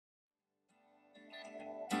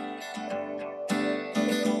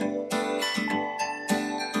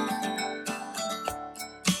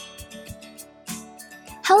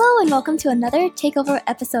welcome to another takeover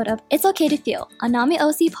episode of It's Okay to Feel, a NAMI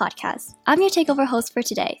OC podcast. I'm your takeover host for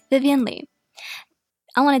today, Vivian Lee.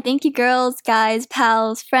 I want to thank you girls, guys,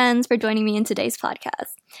 pals, friends for joining me in today's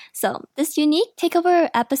podcast. So, this unique takeover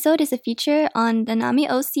episode is a feature on the NAMI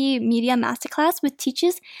OC Media Masterclass, which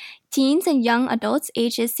teaches teens and young adults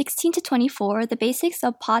ages 16 to 24 the basics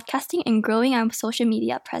of podcasting and growing our social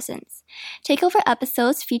media presence. Takeover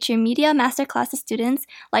episodes feature media masterclass students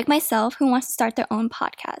like myself who want to start their own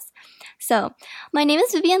podcast. So, my name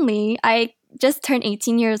is Vivian Lee. I just turned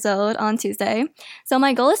 18 years old on Tuesday. So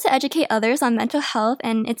my goal is to educate others on mental health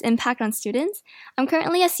and its impact on students. I'm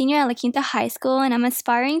currently a senior at La Quinta High School, and I'm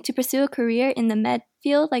aspiring to pursue a career in the med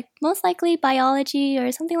field, like most likely biology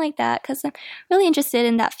or something like that, because I'm really interested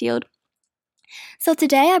in that field. So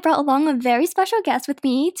today I brought along a very special guest with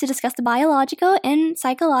me to discuss the biological and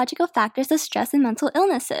psychological factors of stress and mental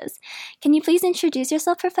illnesses. Can you please introduce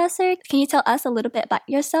yourself, Professor? Can you tell us a little bit about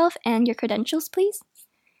yourself and your credentials, please?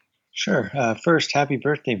 Sure. First, happy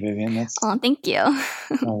birthday, Vivian. That's thank you.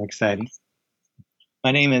 all exciting.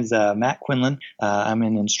 My name is Matt Quinlan. I'm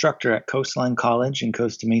an instructor at Coastline College in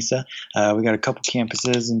Costa Mesa. We got a couple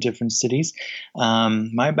campuses in different cities.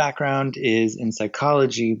 My background is in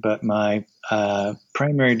psychology, but my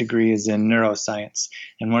primary degree is in neuroscience.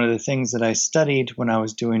 And one of the things that I studied when I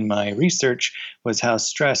was doing my research was how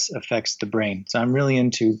stress affects the brain. So I'm really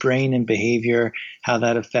into brain and behavior, how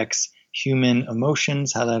that affects human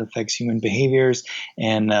emotions, how that affects human behaviors,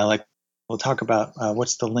 and we'll talk about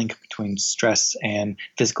what's the link between stress and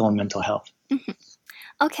physical and mental health. Mm-hmm.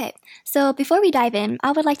 Okay, so before we dive in,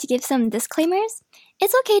 I would like to give some disclaimers.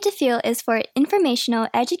 It's Okay to Feel is for informational,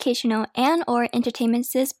 educational, and or entertainment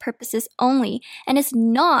purposes only, and is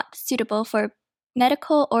not suitable for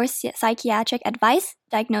medical or psychiatric advice,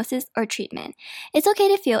 diagnosis, or treatment. It's Okay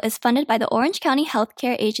to Feel is funded by the Orange County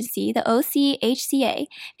Healthcare Agency, the OCHCA,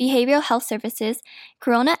 Behavioral Health Services,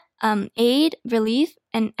 Corona Aid, Relief,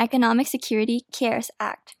 and Economic Security CARES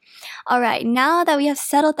Act. All right, now that we have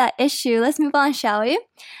settled that issue, let's move on, shall we?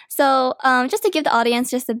 So just to give the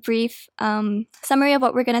audience just a brief summary of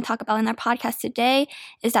what we're going to talk about in our podcast today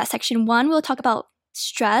is that Section 1, we'll talk about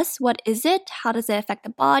stress. What is it? How does it affect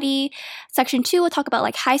the body? Section 2, we'll talk about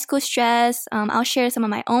like high school stress. I'll share some of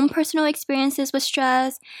my own personal experiences with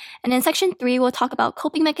stress. And then Section 3, we'll talk about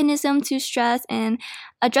coping mechanism to stress and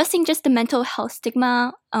addressing just the mental health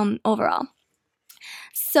stigma overall.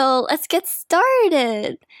 So let's get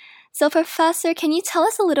started. So Professor, can you tell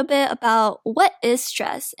us a little bit about what is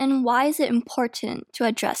stress and why is it important to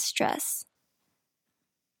address stress?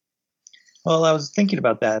 Well, I was thinking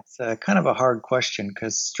about that. It's kind of a hard question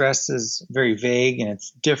because stress is very vague and it's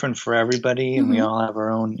different for everybody, and we all have our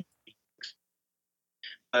own.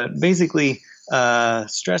 But basically,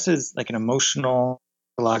 stress is like an emotional,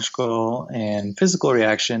 psychological, and physical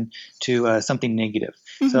reaction to something negative.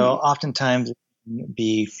 So oftentimes it can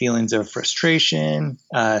be feelings of frustration.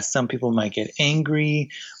 Some people might get angry,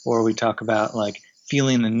 or we talk about like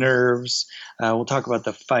feeling the nerves. We'll talk about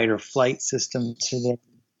the fight or flight system today.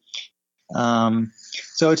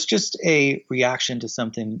 So it's just a reaction to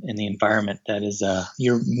something in the environment that is,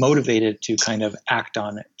 you're motivated to kind of act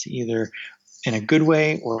on it, to either in a good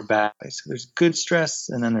way or a bad way. So there's good stress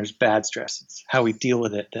and then there's bad stress. It's how we deal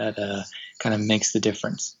with it that kind of makes the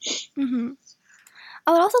difference. Mm-hmm.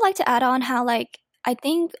 I would also like to add on how I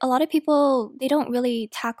think a lot of people, they don't really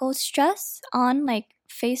tackle stress on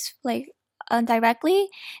directly.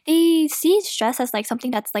 They see stress as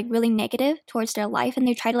something that's really negative towards their life, and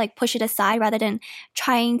they try to push it aside rather than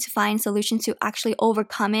trying to find solutions to actually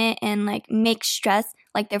overcome it and make stress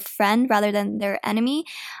their friend rather than their enemy,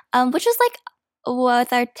 which is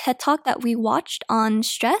with our TED Talk that we watched on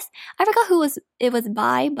stress. I forgot who it was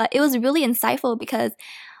by, but it was really insightful because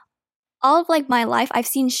all of my life I've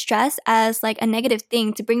seen stress as a negative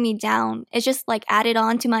thing to bring me down. It's just added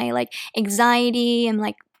on to my anxiety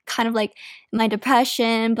and kind of my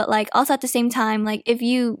depression, but also at the same time, if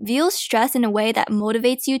you view stress in a way that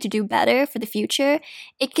motivates you to do better for the future,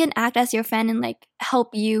 it can act as your friend and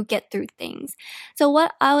help you get through things. So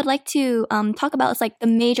what I would like to talk about is the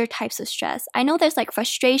major types of stress. I know there's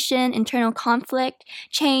frustration, internal conflict,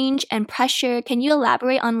 change, and pressure. Can you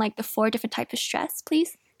elaborate on the 4 different types of stress,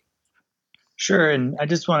 please? Sure, and I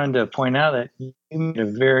just wanted to point out that you made a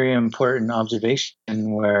very important observation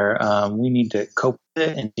where we need to cope with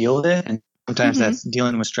it and deal with it, and sometimes that's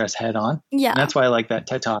dealing with stress head on. Yeah. And that's why I like that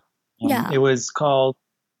TED Talk. It was called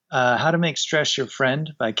How to Make Stress Your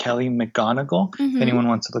Friend by Kelly McGonigal, if anyone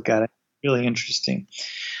wants to look at it. Really interesting.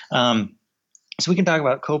 So we can talk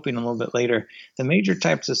about coping a little bit later. The major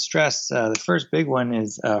types of stress, the first big one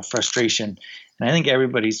is frustration. And I think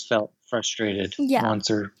everybody's felt frustrated Yeah.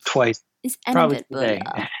 once or twice, It's probably inevitable, today.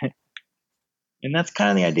 yeah. And that's kind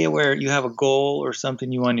of the idea where you have a goal or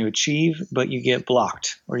something you want to achieve, but you get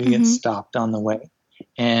blocked or you get Mm-hmm. stopped on the way.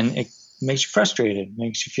 And it makes you frustrated,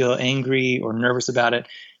 makes you feel angry or nervous about it.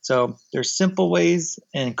 So there's simple ways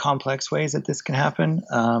and complex ways that this can happen.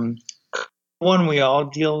 One we all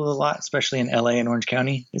deal with a lot, especially in LA and Orange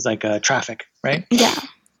County, is like traffic, right? Yeah.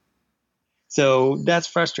 So that's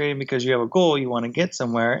frustrating because you have a goal, you want to get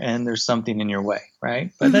somewhere, and there's something in your way,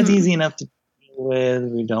 right? But that's Mm-hmm. easy enough to deal with.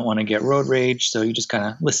 We don't want to get road rage, so you just kind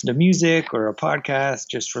of listen to music or a podcast,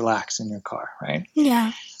 just relax in your car, right?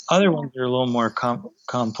 Yeah. Other ones are a little more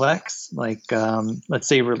complex, like let's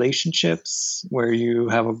say relationships, where you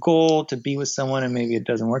have a goal to be with someone and maybe it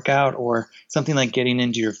doesn't work out, or something like getting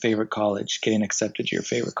into your favorite college, getting accepted to your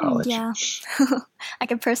favorite college. Yeah. I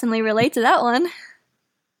can personally relate to that one.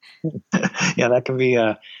 Yeah, that can be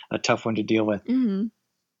a tough one to deal with. Mm-hmm.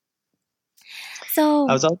 So,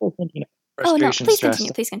 I was also thinking of oh no, frustration, please stress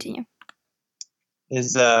continue. Please continue.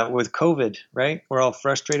 is with COVID, right? We're all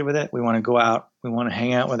frustrated with it. We want to go out. We want to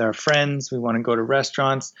hang out with our friends. We want to go to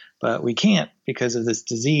restaurants, but we can't because of this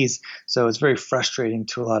disease. So it's very frustrating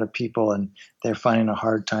to a lot of people, and they're finding a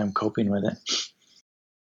hard time coping with it.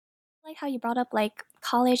 I like how you brought up like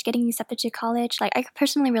college, getting accepted to college. Like I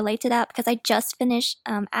personally relate to that because I just finished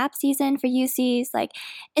app season for UCs. Like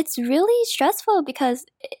it's really stressful because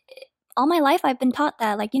all my life I've been taught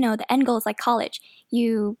that like the end goal is like college.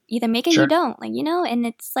 You either make it, or you Sure. don't. Like and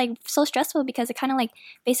it's like so stressful because it kind of like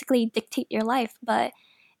basically dictate your life. But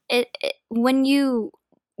it when you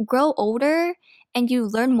grow older and you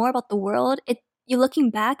learn more about the world, you looking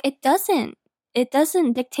back, it doesn't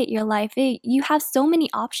dictate your life. You have so many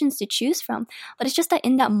options to choose from, but it's just that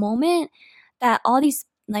in that moment that all these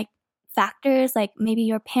like factors, like maybe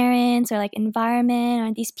your parents or like environment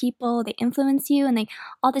or these people, they influence you, and like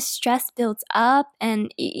all this stress builds up,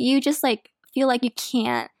 and you just like feel like you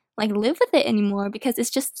can't like live with it anymore because it's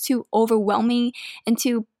just too overwhelming and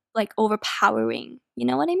too like overpowering. You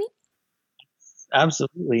know what I mean?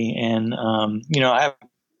 Absolutely. And,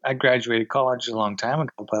 I graduated college a long time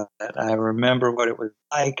ago, but I remember what it was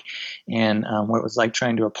like and what it was like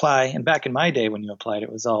trying to apply. And back in my day, when you applied,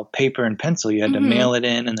 it was all paper and pencil. You had to Mm-hmm. mail it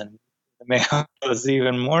in, and then the mail was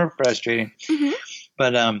even more frustrating. Mm-hmm.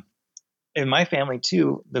 But in my family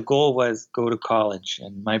too, the goal was go to college,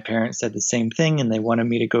 and my parents said the same thing, and they wanted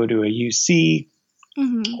me to go to a UC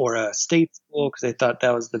Mm-hmm. or a state school because they thought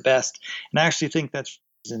that was the best. And I actually think that's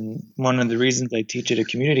one of the reasons I teach at a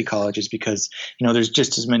community college is because there's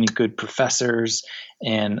just as many good professors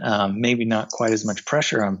and maybe not quite as much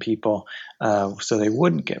pressure on people, so they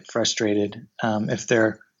wouldn't get frustrated if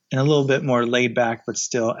they're in a little bit more laid back but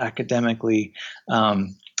still academically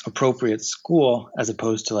appropriate school as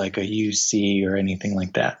opposed to like a UC or anything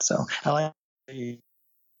like that. So I like it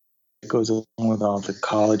goes along with all the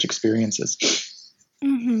college experiences.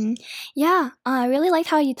 Mm-hmm. Yeah, I really liked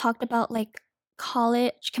how you talked about like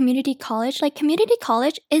college, community college. Like community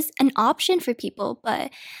college is an option for people, but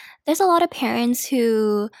there's a lot of parents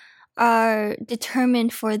who are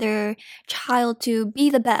determined for their child to be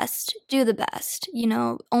the best, do the best,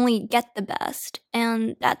 only get the best.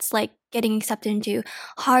 And that's like getting accepted into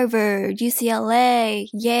Harvard, UCLA,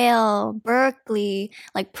 Yale, Berkeley,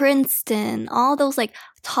 like Princeton, all those like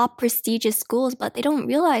top prestigious schools, but they don't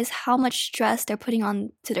realize how much stress they're putting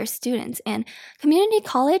on to their students. And community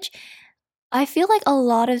college, I feel like a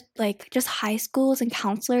lot of like just high schools and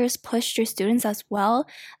counselors push their students as well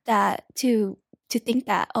that to think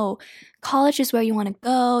that college is where you want to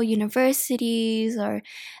go, universities, or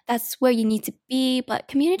that's where you need to be. But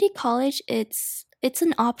community college, it's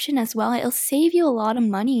an option as well. It'll save you a lot of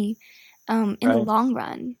money in the Right. long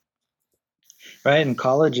run. Right, and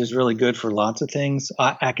college is really good for lots of things.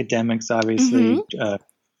 Academics, Mm-hmm. obviously,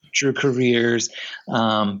 future careers,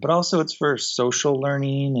 but also it's for social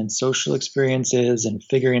learning and social experiences and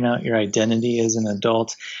figuring out your identity as an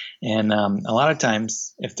adult. And a lot of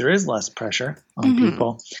times, if there is less pressure on Mm-hmm.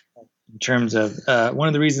 people, in terms of one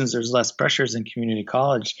of the reasons there's less pressures in community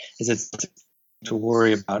college is it's to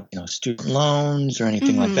worry about student loans or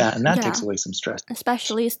anything like Mm-hmm. that, and that Yeah, takes away some stress.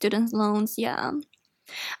 especially student loans. Yeah.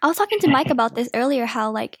 I was talking to Mike about this earlier,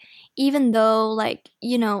 how like even though like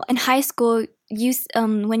in high school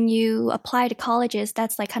when you apply to colleges,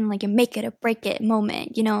 that's like kind of like your make it or break it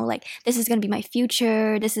moment, like this is gonna be my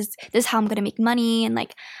future, this is how I'm gonna make money, and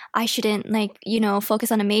like I shouldn't like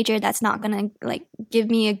focus on a major that's not gonna like give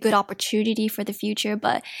me a good opportunity for the future.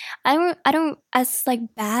 But I don't as like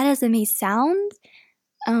bad as it may sound,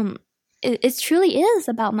 it truly is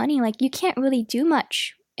about money. Like you can't really do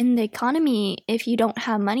much in the economy, if you don't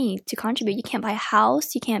have money to contribute, you can't buy a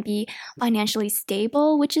house, you can't be financially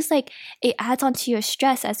stable, which is like, it adds on to your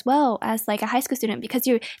stress as well as like a high school student, because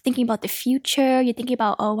you're thinking about the future, you're thinking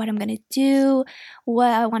about, oh, what I'm going to do, what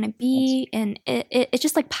I want to be, and it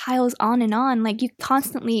just like piles on and on. Like you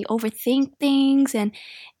constantly overthink things, and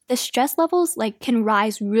the stress levels like can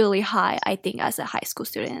rise really high, I think, as a high school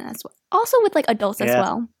student as well. Also with like adults as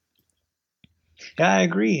well. Yeah, I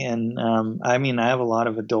agree. And I mean, I have a lot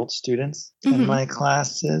of adult students in my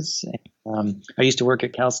classes. I used to work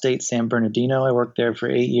at Cal State San Bernardino. I worked there for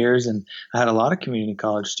 8 years, and I had a lot of community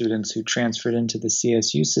college students who transferred into the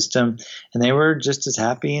CSU system, and they were just as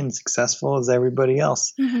happy and successful as everybody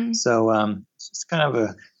else. So it's kind of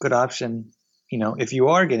a good option, you know, if you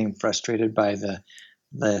are getting frustrated by the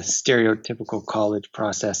stereotypical college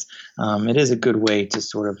process. It is a good way to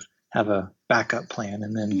sort of have a backup plan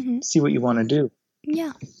and then see what you want to do.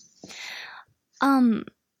 Yeah.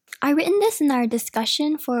 I written this in our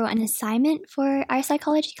discussion for an assignment for our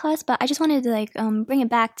psychology class, but I just wanted to like bring it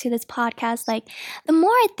back to this podcast. Like the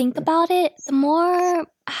more I think about it, the more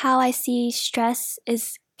how I see stress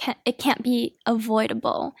it can't be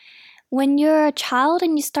avoidable. When you're a child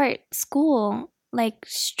and you start school, like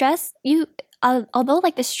stress, although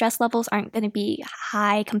like the stress levels aren't going to be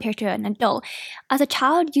high compared to an adult, as a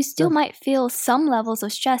child you still might feel some levels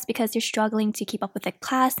of stress because you're struggling to keep up with a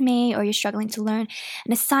classmate, or you're struggling to learn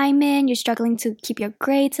an assignment, you're struggling to keep your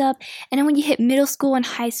grades up. And then when you hit middle school and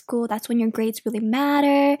high school, that's when your grades really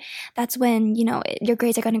matter. That's when, you know, your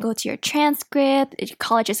grades are going to go to your transcript, your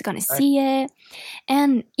college is going to see it.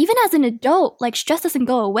 And even as an adult, like stress doesn't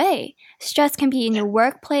go away. Stress can be in your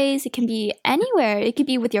workplace, it can be anywhere, it could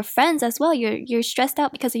be with your friends as well. You're stressed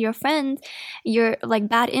out because of your friends, you're like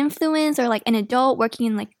bad influence, or like an adult working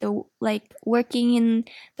in working in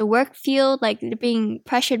the work field, like they're being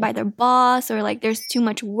pressured by their boss, or like there's too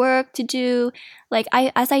much work to do. Like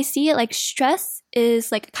as I see it, like stress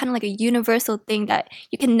is like kind of like a universal thing that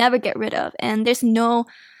you can never get rid of, and there's no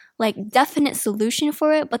like definite solution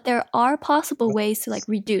for it, but there are possible ways to like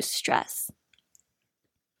reduce stress.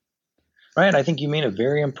 Right. I think you made a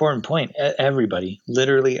very important point. Everybody,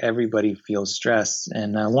 literally everybody feels stress.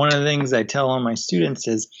 And one of the things I tell all my students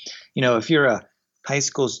is, you know, if you're a high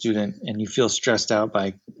school student and you feel stressed out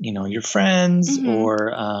by, you know, your friends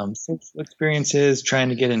or social experiences, trying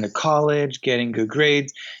to get into college, getting good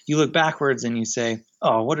grades, you look backwards and you say,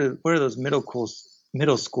 oh, what are those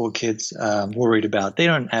middle school kids worried about? They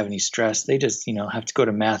don't have any stress. They just, you know, have to go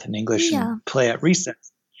to math and English and play at recess.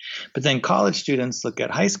 But then college students look at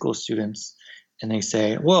high school students and they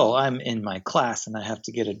say, well, I'm in my class and I have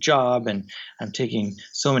to get a job and I'm taking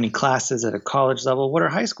so many classes at a college level. What are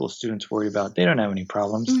high school students worried about? They don't have any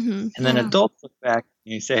problems. And then adults look back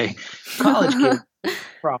and you say, college kids,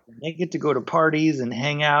 problem. They get to go to parties and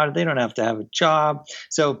hang out. They don't have to have a job.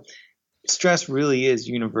 So stress really is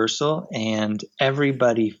universal and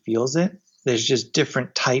everybody feels it. There's just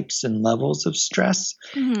different types and levels of stress.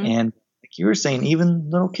 And you were saying, even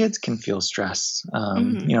little kids can feel stress,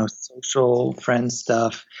 you know, social, friend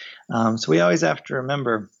stuff. So we always have to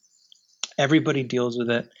remember everybody deals with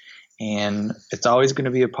it, and it's always going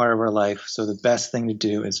to be a part of our life. So the best thing to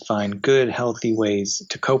do is find good, healthy ways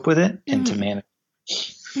to cope with it and to manage.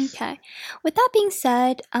 Okay. With that being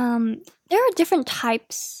said, there are different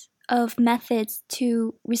types of methods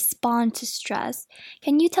to respond to stress.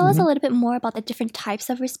 Can you tell us a little bit more about the different types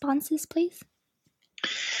of responses, please?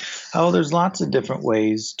 Oh, there's lots of different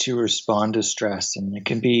ways to respond to stress, and it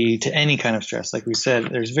can be to any kind of stress. Like we said,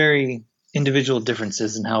 there's very individual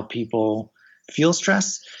differences in how people feel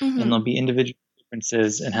stress, and there'll be individual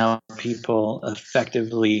differences in how people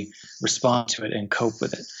effectively respond to it and cope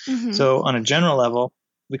with it. So on a general level,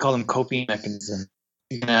 we call them coping mechanisms.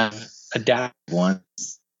 You can have adaptive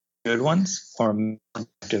ones, good ones, or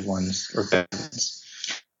maladaptive ones, or bad ones.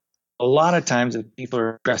 A lot of times if people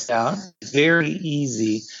are stressed out, it's very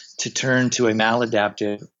easy to turn to a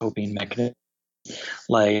maladaptive coping mechanism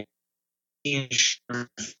like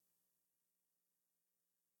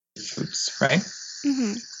foods, right?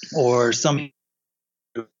 Or some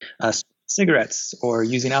cigarettes, or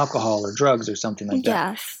using alcohol or drugs or something like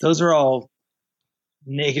that. Those are all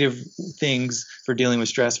negative things for dealing with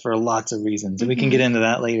stress for lots of reasons. And we can get into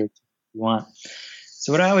that later if you want.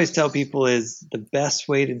 So what I always tell people is the best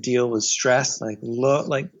way to deal with stress, like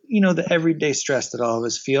you know, the everyday stress that all of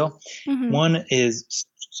us feel. One is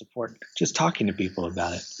support, just talking to people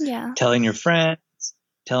about it. Telling your friends,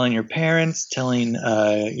 telling your parents, telling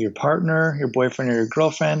your partner, your boyfriend or your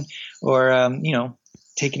girlfriend, or you know,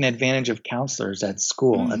 taking advantage of counselors at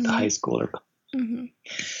school, at the high school or college.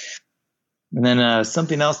 And then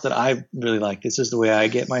something else that I really like, this is the way I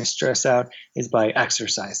get my stress out, is by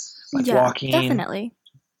exercise, like Yeah, walking, definitely.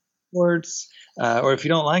 sports, or if you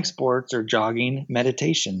don't like sports or jogging,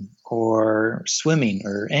 meditation or swimming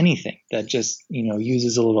or anything that just,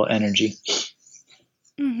 uses a little energy.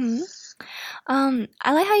 Mm-hmm.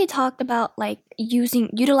 I like how you talked about like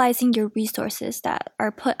utilizing your resources that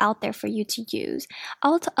are put out there for you to use.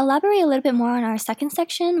 I'll elaborate a little bit more on our second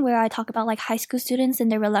section where I talk about like high school students and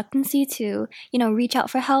their reluctancy to, reach out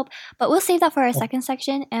for help. But we'll save that for our second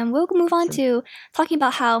section, and we'll move on to talking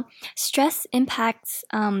about how stress impacts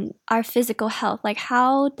our physical health. Like,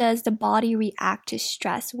 how does the body react to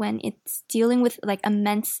stress when it's dealing with like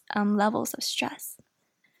immense levels of stress?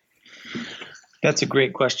 That's a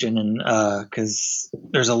great question, and because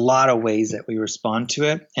there's a lot of ways that we respond to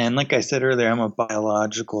it. And like I said earlier, I'm a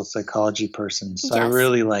biological psychology person, so I Yes.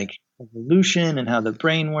 really like evolution and how the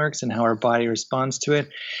brain works and how our body responds to it.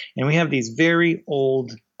 And we have these very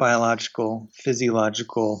old biological,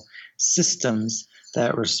 physiological systems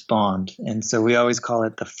that respond. And so we always call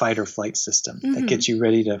it the fight or flight system that gets you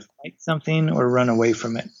ready to fight something or run away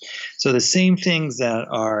from it. So the same things that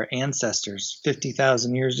our ancestors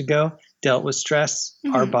 50,000 years ago dealt with stress,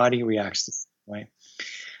 our body reacts the same way.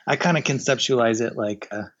 I kind of conceptualize it like,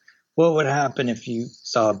 what would happen if you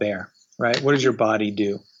saw a bear, right? What does your body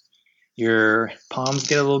do? Your palms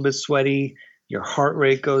get a little bit sweaty, your heart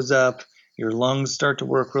rate goes up, your lungs start to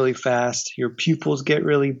work really fast, your pupils get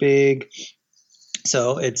really big.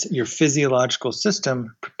 So it's your physiological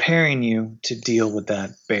system preparing you to deal with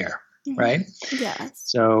that bear. Right? Yes.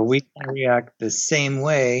 So we can react the same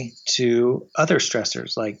way to other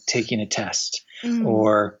stressors, like taking a test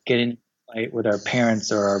or getting a fight with our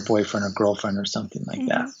parents or our boyfriend or girlfriend or something like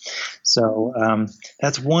that. So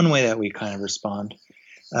that's one way that we kind of respond.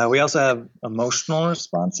 We also have emotional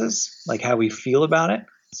responses, like how we feel about it.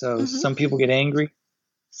 So some people get angry,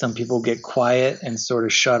 some people get quiet and sort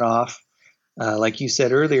of shut off. Like you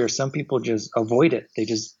said earlier, some people just avoid it. They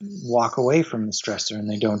just walk away from the stressor and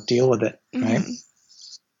they don't deal with it, right?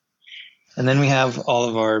 And then we have all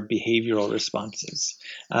of our behavioral responses.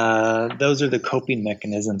 Those are the coping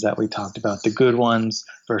mechanisms that we talked about, the good ones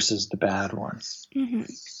versus the bad ones.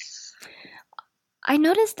 I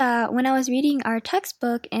noticed that when I was reading our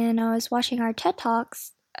textbook and I was watching our TED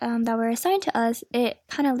Talks that were assigned to us, it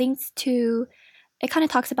kind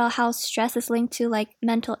of talks about how stress is linked to like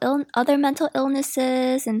other mental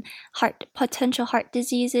illnesses and potential heart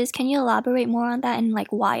diseases. Can you elaborate more on that and like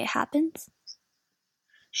why it happens?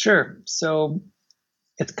 Sure. So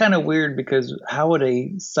it's kind of weird because how would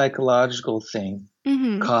a psychological thing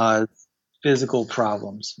cause physical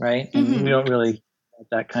problems, right? And we don't really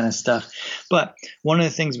that kind of stuff. But one of the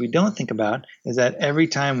things we don't think about is that every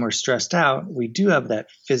time we're stressed out, we do have that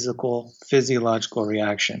physiological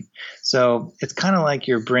reaction. So it's kind of like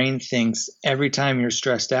your brain thinks every time you're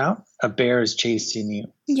stressed out, a bear is chasing you.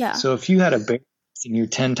 Yeah. So if you had a bear chasing you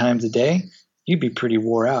 10 times a day, you'd be pretty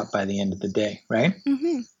wore out by the end of the day, right?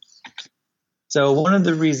 So one of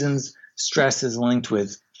the reasons stress is linked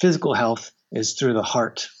with physical health is through the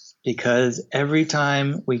heart. Because every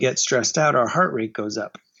time we get stressed out, our heart rate goes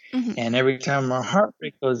up. And every time our heart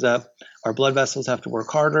rate goes up, our blood vessels have to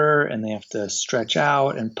work harder and they have to stretch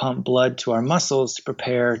out and pump blood to our muscles to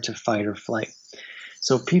prepare to fight or flight.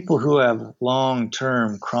 So people who have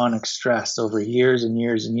long-term chronic stress over years and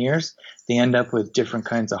years and years, they end up with different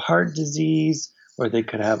kinds of heart disease, or they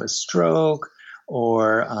could have a stroke,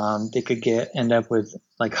 or they could end up with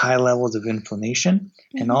like high levels of inflammation.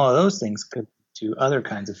 And all of those things could to other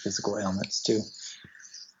kinds of physical ailments too.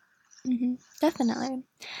 Definitely.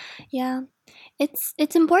 Yeah.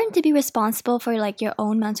 It's important to be responsible for like your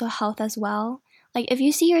own mental health as well. Like if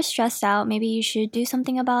you see you're stressed out, maybe you should do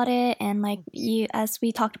something about it and like you, as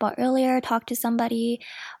we talked about earlier, talk to somebody.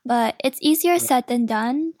 But it's easier said than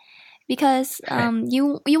done because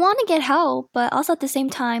you want to get help, but also at the same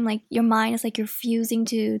time like your mind is like refusing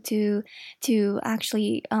to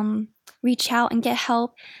actually reach out and get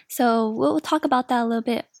help. So we'll talk about that a little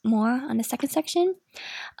bit more on the second section.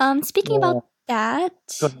 Speaking about that,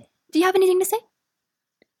 do you have anything to say?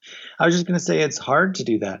 I was just going to say it's hard to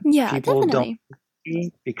do that. Yeah, People definitely.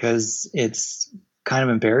 don't because it's kind of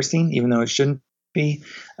embarrassing, even though it shouldn't be.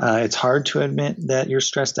 It's hard to admit that you're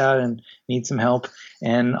stressed out and need some help.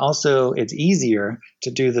 And also it's easier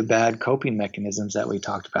to do the bad coping mechanisms that we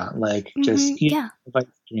talked about, like just eat ice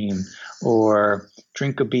cream or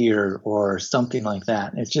drink a beer or something like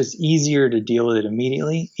that. It's just easier to deal with it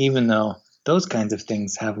immediately, even though those kinds of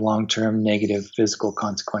things have long-term negative physical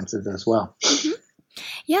consequences as well.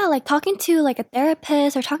 Yeah, like talking to like a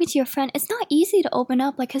therapist or talking to your friend, it's not easy to open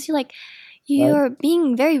up, like, because you're like, Right. you're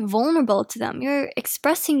being very vulnerable to them. You're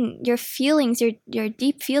expressing your feelings, your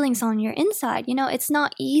deep feelings on your inside. It's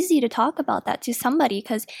not easy to talk about that to somebody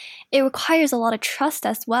because it requires a lot of trust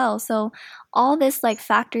as well. So all this like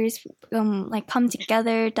factors like come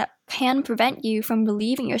together that can prevent you from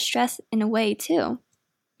relieving your stress in a way too.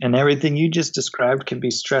 And everything you just described can be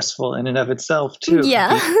stressful in and of itself too.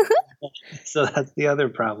 Yeah. So that's the other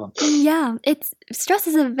problem. Yeah, it's stress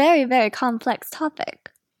is a very, very complex topic.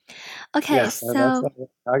 Okay, Yes, that's so what we're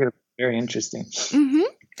talking about. Very interesting. mhm.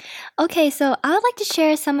 Okay, so I would like to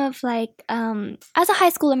share some of like as a high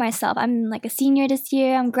schooler myself, I'm like a senior this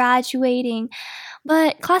year, I'm graduating.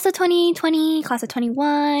 But class of 2020, class of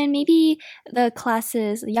 21, maybe the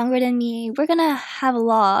classes younger than me, we're gonna have a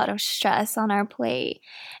lot of stress on our plate.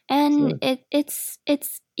 And Sure. it's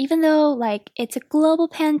even though like it's a global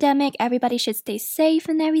pandemic, everybody should stay safe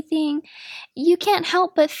and everything, you can't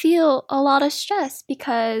help but feel a lot of stress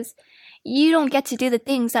because you don't get to do the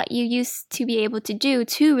things that you used to be able to do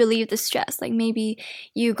to relieve the stress. Like maybe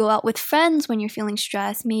you go out with friends when you're feeling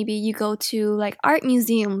stressed. Maybe you go to like art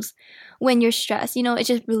museums when you're stressed. It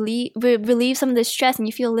just relieve some of the stress and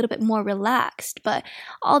you feel a little bit more relaxed. But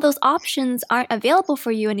all those options aren't available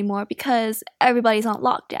for you anymore because everybody's on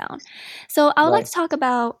lockdown. So I would like Right. to talk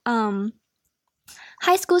about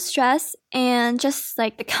high school stress and just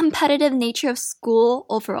like the competitive nature of school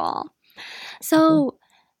overall. Okay. So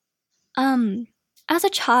as a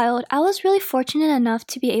child, I was really fortunate enough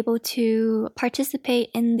to be able to participate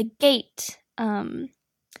in the GATE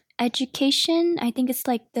education. I think it's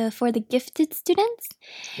like for the gifted students.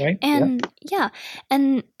 Right. Yeah. And yeah,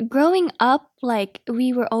 and growing up, like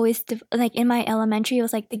we were always like in my elementary, it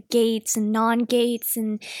was like the gates and non-gates,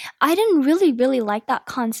 and I didn't really like that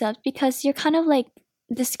concept because you're kind of like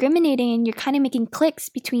discriminating and you're kind of making cliques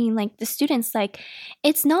between like the students. Like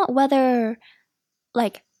it's not whether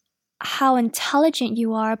like how intelligent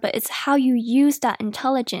you are, but it's how you use that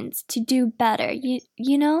intelligence to do better.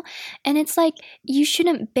 You know? And it's like you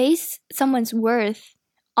shouldn't base someone's worth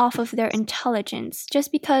off of their intelligence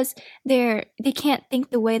just because they can't think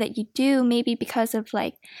the way that you do, maybe because of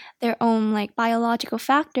like their own like biological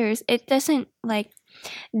factors. It doesn't like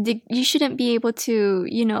you shouldn't be able to,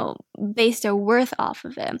 base their worth off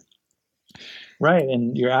of it. Right,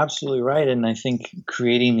 and you're absolutely right. And I think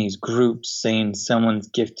creating these groups, saying someone's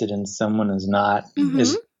gifted and someone is not, Mm-hmm.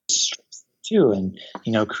 is stressful too. And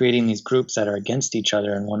creating these groups that are against each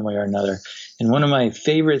other in one way or another. And one of my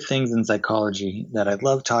favorite things in psychology that I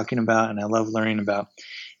love talking about and I love learning about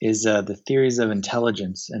is the theories of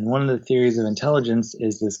intelligence. And one of the theories of intelligence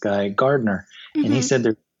is this guy Gardner, and he Mm-hmm. said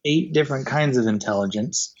there's 8 different kinds of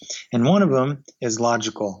intelligence, and one of them is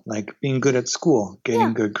logical, like being good at school, Yeah.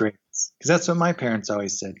 getting good grades. Because that's what my parents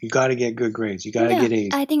always said. You got to get good grades. You got to Yeah, get A's.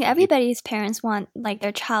 I think everybody's parents want like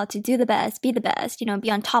their child to do the best, be the best, be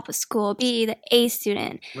on top of school, be the A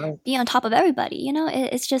student, Right. be on top of everybody.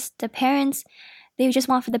 It's just the parents, they just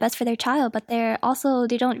want for the best for their child, but they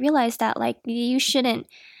don't realize that like you shouldn't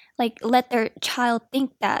like let their child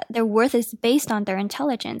think that their worth is based on their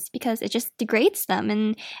intelligence because it just degrades them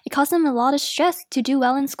and it causes them a lot of stress to do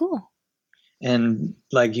well in school. And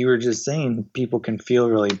like you were just saying, people can feel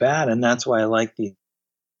really bad. And that's why I like these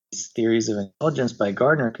theories of intelligence by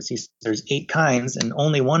Gardner, because he says there's 8 kinds and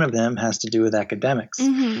only one of them has to do with academics.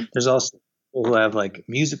 Mm-hmm. There's also people who have like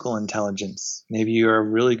musical intelligence. Maybe you are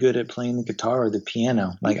really good at playing the guitar or the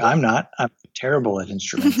piano. Like Mm-hmm. I'm not. I'm terrible at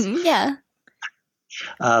instruments. Yeah.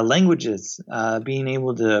 Languages, being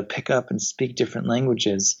able to pick up and speak different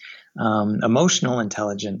languages. Emotional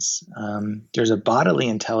intelligence. There's a bodily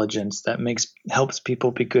intelligence that helps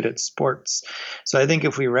people be good at sports. So I think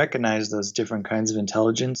if we recognize those different kinds of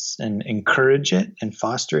intelligence and encourage it and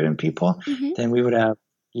foster it in people, Mm-hmm. then we would have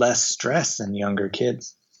less stress in younger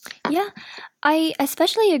kids. Yeah, I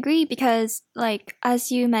especially agree because, like,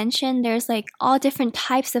 as you mentioned, there's like all different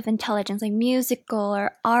types of intelligence, like musical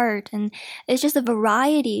or art, and it's just a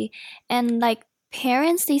variety. And like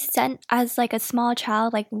parents, they send as like a small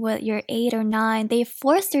child, like what you're 8 or 9, they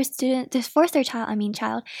force their child, they force their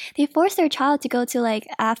child to go to like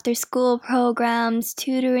after school programs,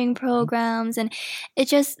 tutoring programs, and it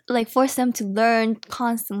just like force them to learn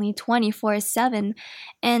constantly 24/7.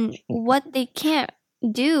 And what they can't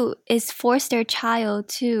do is force their child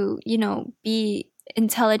to, be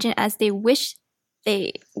intelligent as they wish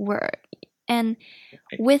they were. And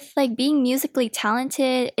with like being musically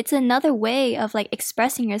talented, it's another way of like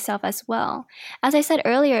expressing yourself as well. As I said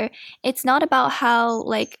earlier, it's not about how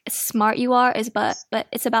like smart you are, but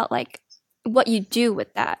it's about like what you do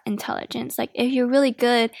with that intelligence. Like if you're really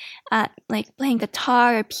good at like playing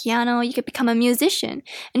guitar or piano, you could become a musician.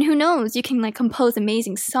 And who knows, you can like compose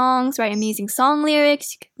amazing songs, write amazing song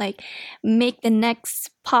lyrics, you could like make the next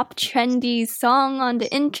pop trendy song on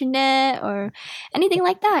the internet or anything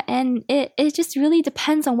like that. And it just really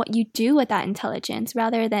depends on what you do with that intelligence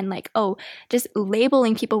rather than like, oh, just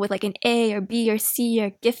labeling people with like an A or B or C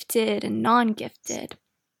or gifted and non-gifted.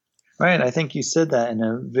 Right. I think you said that in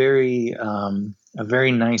a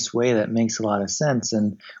very nice way that makes a lot of sense.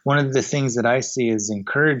 And one of the things that I see as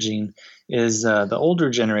encouraging is the older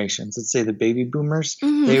generations. Let's say the baby boomers.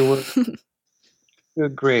 Mm-hmm. They were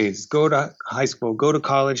good grades, go to high school, go to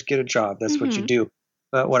college, get a job. That's what you do.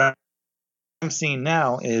 But what I'm seeing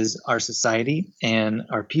now is our society and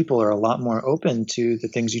our people are a lot more open to the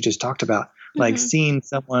things you just talked about, like seeing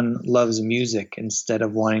someone loves music instead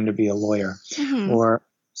of wanting to be a lawyer, or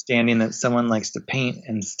understanding that someone likes to paint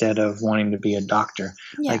instead of wanting to be a doctor.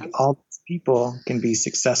 Yeah. Like all these people can be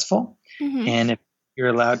successful. And if you're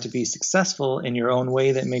allowed to be successful in your own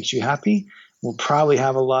way that makes you happy, we'll probably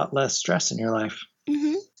have a lot less stress in your life.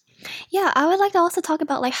 Yeah, I would like to also talk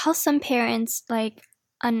about like how some parents like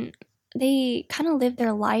they kind of live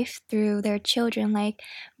their life through their children. Like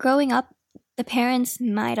growing up, the parents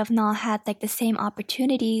might have not had like the same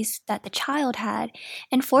opportunities that the child had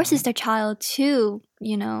and forces their child to,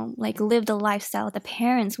 you know, like live the lifestyle the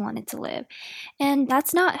parents wanted to live. And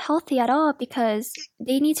that's not healthy at all because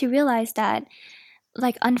they need to realize that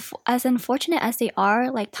like as unfortunate as they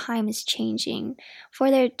are, like time is changing for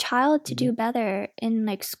their child to do better in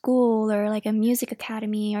like school or like a music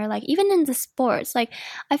academy or like even in the sports. Like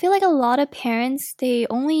I feel like a lot of parents, they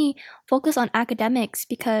only focus on academics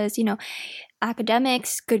because, you know,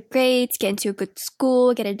 academics, good grades, get into a good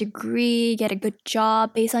school, get a degree, get a good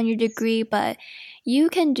job based on your degree, but you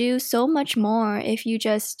can do so much more if you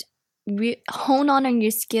just hone on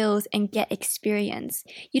your skills and get experience.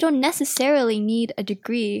 You don't necessarily need a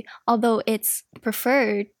degree, although it's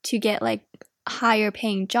preferred to get like higher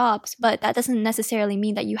paying jobs, but that doesn't necessarily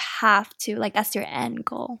mean that you have to, like that's your end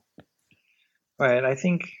goal. Right. I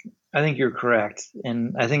think you're correct.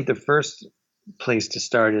 And I think the first place to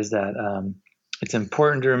start is that it's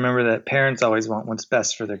important to remember that parents always want what's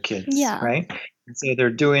best for their kids, right? And so they're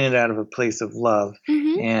doing it out of a place of love,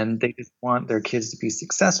 and they just want their kids to be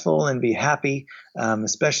successful and be happy,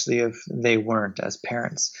 especially if they weren't as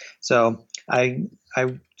parents. So I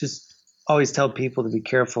just always tell people to be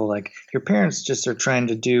careful. Like your parents just are trying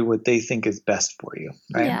to do what they think is best for you,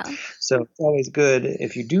 right? Yeah. So it's always good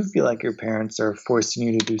if you do feel like your parents are forcing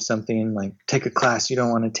you to do something, like take a class you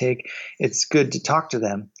don't want to take. It's good to talk to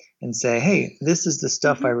them and say, hey, this is the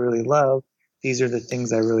stuff I really love. These are the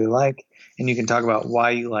things I really like. And you can talk about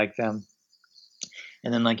why you like them.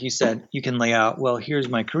 And then, like you said, you can lay out, well, here's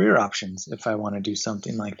my career options if I want to do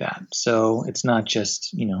something like that. So it's not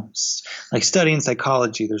just, you know, like studying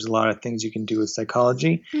psychology. There's a lot of things you can do with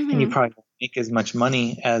psychology, and you probably won't make as much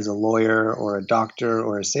money as a lawyer or a doctor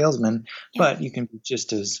or a salesman, but you can be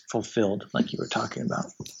just as fulfilled, like you were talking about.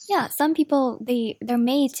 Yeah, some people they're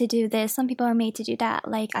made to do this. Some people are made to do that.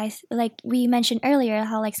 Like we mentioned earlier,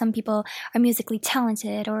 how like some people are musically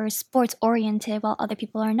talented or sports oriented, while other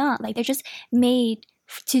people are not. Like they're just made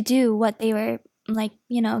to do what they were like,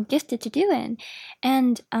 you know, gifted to do in.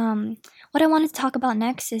 And what I wanted to talk about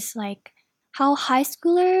next is like how high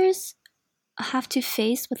schoolers have to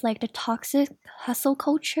face with like the toxic hustle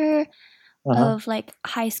culture of like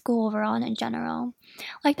high school overall and in general.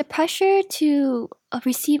 Like the pressure to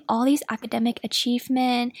receive all these academic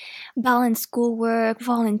achievement, balance schoolwork,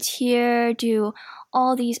 volunteer, do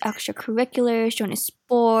all these extracurriculars, join a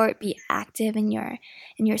sport, be active in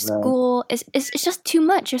your school. It's just too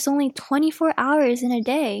much. There's only 24 hours in a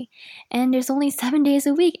day and there's only 7 days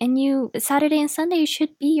a week, and Saturday and Sunday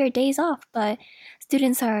should be your days off, but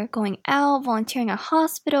students are going out, volunteering at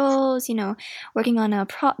hospitals, you know, working on a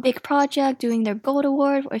big project, doing their Gold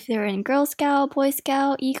Award, or if they're in Girl Scout, Boy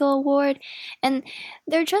Scout, Eagle Award. And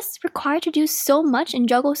they're just required to do so much and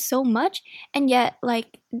juggle so much, and yet,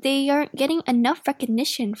 like, they aren't getting enough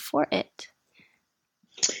recognition for it.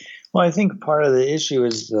 Well, I think part of the issue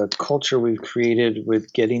is the culture we've created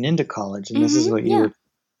with getting into college. And this is what you were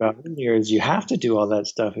about earlier, is you have to do all that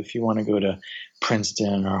stuff if you want to go to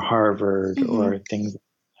Princeton or Harvard or things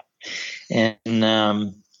like that.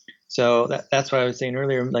 And so that's what I was saying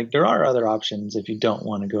earlier. Like there are other options if you don't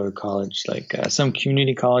want to go to college. Like some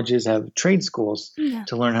community colleges have trade schools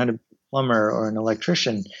to learn how to be a plumber or an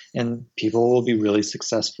electrician, and people will be really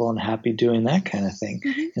successful and happy doing that kind of thing.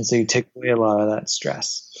 And so you take away a lot of that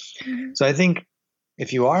stress. So I think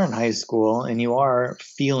if you are in high school and you are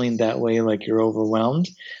feeling that way, like you're overwhelmed,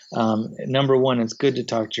 number one, it's good to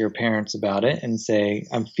talk to your parents about it and say,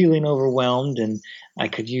 I'm feeling overwhelmed and I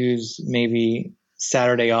could use maybe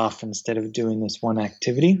Saturday off instead of doing this one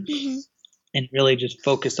activity. Mm-hmm. And really just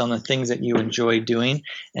focus on the things that you enjoy doing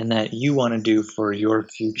and that you want to do for your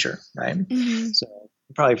future, right? Mm-hmm. So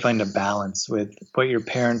you probably find a balance with what your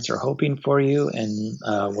parents are hoping for you and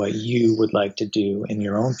what you would like to do in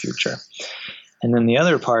your own future. And then the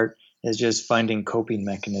other part is just finding coping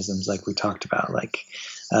mechanisms like we talked about. Like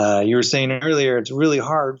you were saying earlier, it's really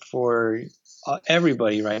hard for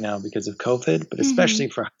everybody right now because of COVID, but especially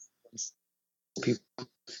for people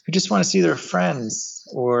who just want to see their friends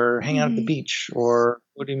or hang out at the beach or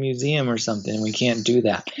go to a museum or something. We can't do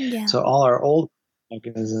that. Yeah. So all our old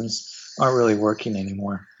mechanisms aren't really working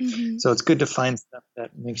anymore. Mm-hmm. So it's good to find stuff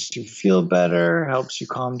that makes you feel better, helps you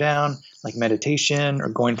calm down, like meditation or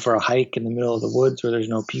going for a hike in the middle of the woods where there's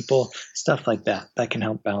no people, stuff like that. That can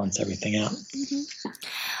help balance everything out. Mm-hmm.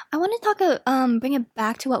 I want to bring it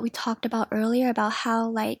back to what we talked about earlier about how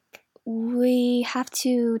like we have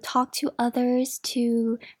to talk to others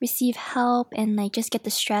to receive help and like just get the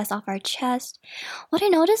stress off our chest. What I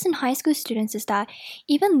notice in high school students is that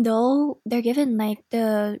even though they're given like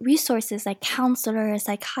the resources like counselors,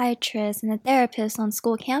 psychiatrists, and a therapist on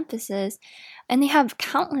school campuses, and they have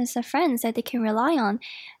countless of friends that they can rely on,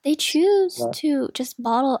 they choose to just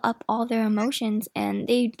bottle up all their emotions and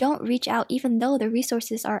they don't reach out even though the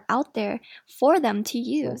resources are out there for them to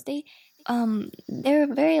use.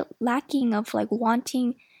 They're very lacking of like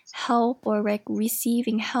wanting help or like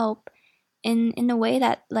receiving help in a way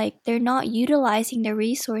that like they're not utilizing the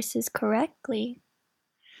resources correctly.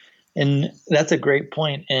 And that's a great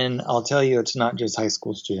point. And I'll tell you, it's not just high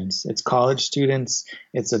school students. It's college students,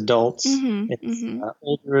 it's adults, it's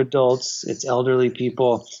older adults, it's elderly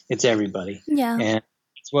people, it's everybody. Yeah. And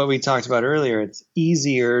it's what we talked about earlier. It's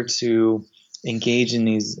easier to engage in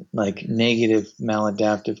these like negative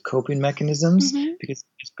maladaptive coping mechanisms because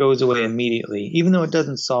it just goes away immediately. Even though it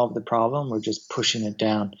doesn't solve the problem, we're just pushing it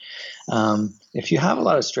down. If you have a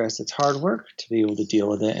lot of stress, it's hard work to be able to deal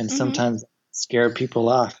with it, and sometimes scare people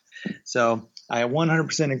off. So I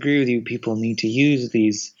 100% agree with you. People need to use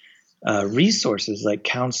these resources like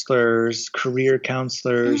counselors, career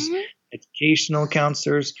counselors, educational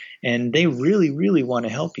counselors, and they really, really want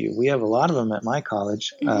to help you. We have a lot of them at my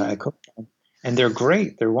college, at Quinlan, and they're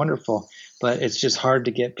great. They're wonderful, but it's just hard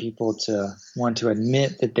to get people to want to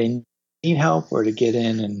admit that they need help or to get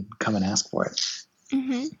in and come and ask for it.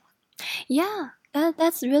 Yeah,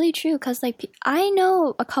 that's really true because like I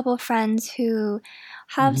know a couple of friends who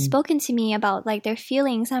have spoken to me about like their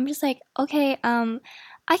feelings. I'm just like, okay,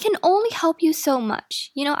 I can only help you so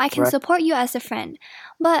much. You know, I can support you as a friend,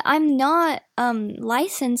 but I'm not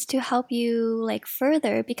licensed to help you like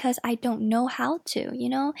further because I don't know how to, you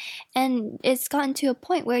know? And it's gotten to a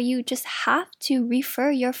point where you just have to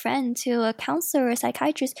refer your friend to a counselor or a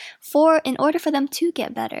psychiatrist in order for them to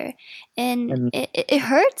get better. And it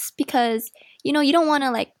hurts because, you know, you don't want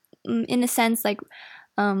to like, in a sense, like,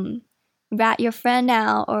 rat your friend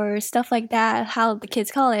out or stuff like that, how the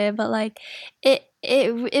kids call it, but like it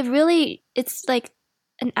really, it's like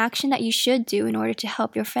an action that you should do in order to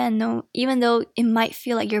help your friend, no, even though it might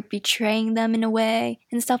feel like you're betraying them in a way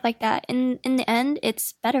and stuff like that. In the end,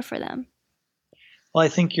 it's better for them. Well, I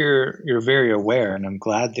think you're very aware, and I'm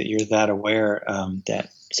glad that you're that aware that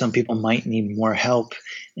some people might need more help,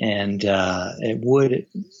 and it would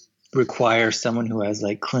require someone who has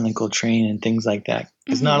like clinical training and things like that,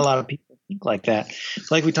 because not a lot of people think like that.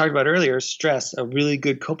 Like we talked about earlier, stress, a really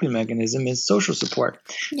good coping mechanism is social support.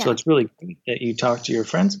 Yeah. So it's really great that you talk to your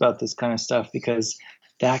friends about this kind of stuff because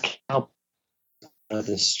that can help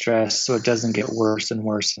the stress so it doesn't get worse and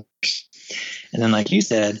worse and worse. And then like you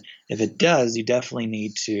said, if it does, you definitely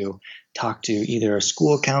need to talk to either a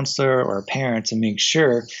school counselor or a parent and make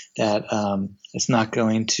sure that it's not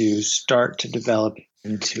going to start to develop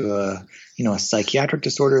into a psychiatric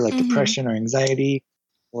disorder like depression or anxiety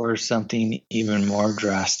or something even more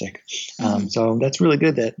drastic. So that's really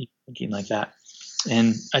good that you're thinking like that.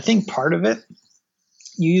 And I think part of it,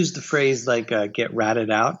 you use the phrase like get ratted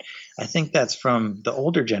out. I think that's from the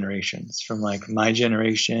older generations, from like my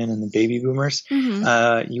generation and the baby boomers.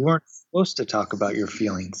 You weren't supposed to talk about your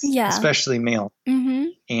feelings, especially male.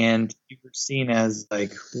 And you were seen as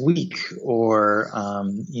like weak or,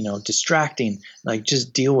 distracting, like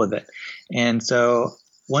just deal with it. And so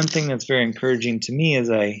one thing that's very encouraging to me as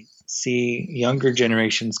I see younger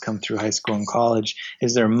generations come through high school and college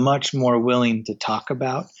is they're much more willing to talk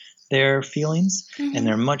about their feelings and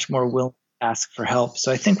they're much more willing ask for help.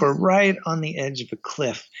 So I think we're right on the edge of a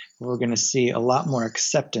cliff where we're going to see a lot more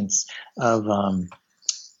acceptance of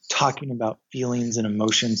talking about feelings and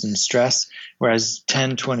emotions and stress, whereas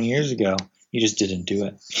 10, 20 years ago, you just didn't do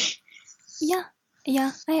it.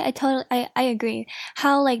 Yeah, I totally I agree.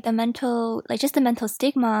 How like the mental like just the mental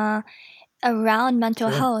stigma around mental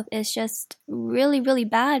Sure. health is just really, really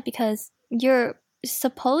bad because you're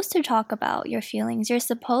supposed to talk about your feelings. You're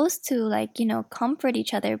supposed to like, comfort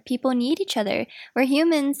each other. People need each other. We're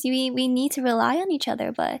humans. We need to rely on each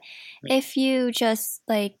other. But if you just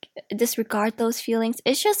like disregard those feelings,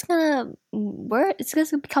 it's just gonna it's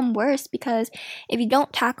gonna become worse because if you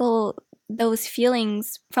don't tackle those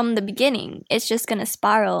feelings from the beginning, it's just gonna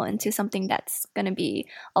spiral into something that's gonna be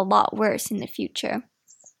a lot worse in the future.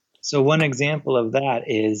 So one example of that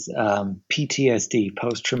is PTSD,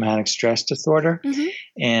 post-traumatic stress disorder. Mm-hmm.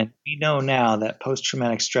 And we know now that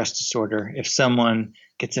post-traumatic stress disorder, if someone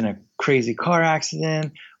gets in a crazy car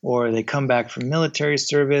accident, or they come back from military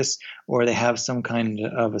service, or they have some kind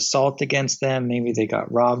of assault against them, maybe they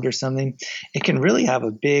got robbed or something, it can really have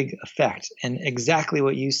a big effect. And exactly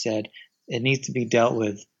what you said, it needs to be dealt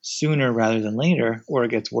with sooner rather than later, or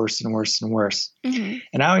it gets worse and worse and worse. Mm-hmm.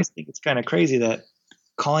 And I always think it's kind of crazy that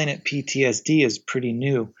calling it PTSD is pretty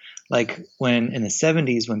new. Like when in the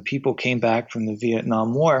 70s, when people came back from the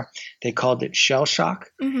Vietnam War, they called it shell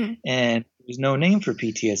shock, Mm-hmm. and there was no name for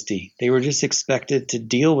PTSD. They were just expected to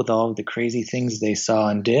deal with all of the crazy things they saw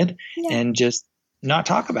and did Yeah. and just not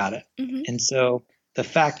talk about it. Mm-hmm. And so the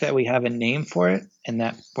fact that we have a name for it and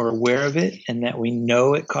that we're aware of it and that we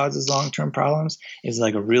know it causes long-term problems is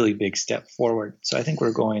like a really big step forward. So I think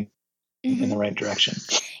we're going in the right direction.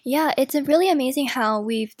 Yeah, it's really amazing how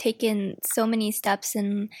we've taken so many steps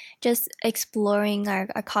in just exploring our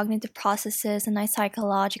cognitive processes and our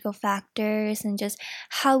psychological factors and just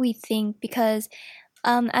how we think because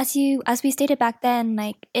as we stated back then,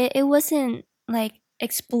 like it wasn't like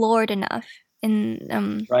explored enough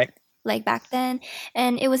in Right. like back then,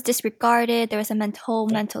 and it was disregarded. There was a mental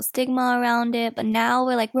stigma around it, but now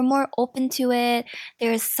we're more open to it.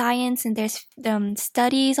 There's science and there's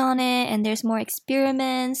studies on it, and there's more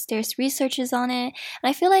experiments, there's researches on it, and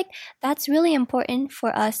I feel like that's really important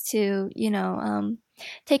for us to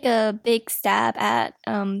take a big stab at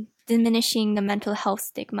diminishing the mental health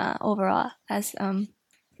stigma overall as in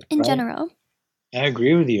Right. general. I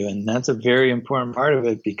agree with you, and that's a very important part of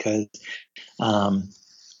it because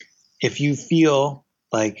if you feel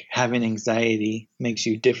like having anxiety makes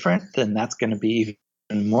you different, then that's going to be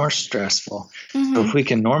even more stressful. Mm-hmm. So if we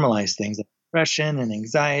can normalize things like depression and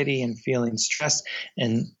anxiety and feeling stress,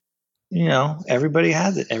 and everybody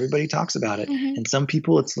has it, everybody talks about it, Mm-hmm. and some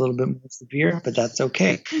people it's a little bit more severe, but that's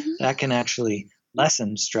okay. Mm-hmm. That can actually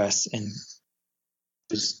lessen stress and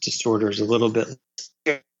disorders a little bit,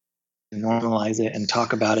 normalize it and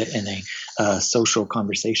talk about it in a social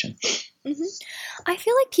conversation. Mm-hmm. I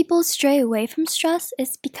feel like people stray away from stress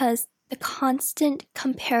is because the constant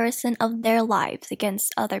comparison of their lives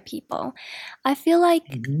against other people. I feel like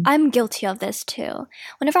I'm guilty of this too.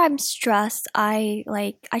 Whenever I'm stressed, I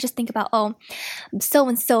just think about, oh, so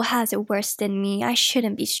and so has it worse than me. I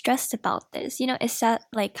shouldn't be stressed about this. It's that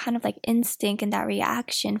like kind of like instinct and that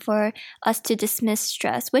reaction for us to dismiss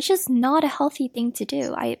stress, which is not a healthy thing to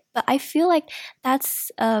do. But I feel like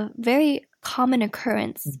that's a very common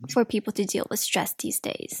occurrence for people to deal with stress these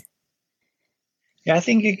days. Yeah, I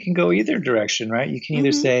think it can go either direction, right? You can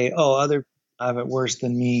either say, "Oh, other people have it worse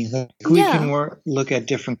than me." Like we can look at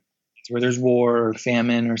different where there's war or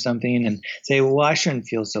famine or something, and say, "Well, I shouldn't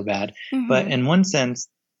feel so bad." But in one sense,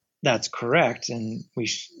 that's correct, and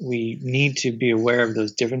we need to be aware of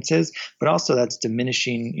those differences. But also, that's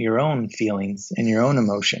diminishing your own feelings and your own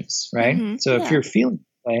emotions, right? So if you're feeling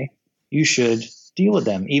that way, you should deal with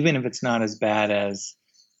them, even if it's not as bad as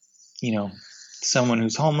someone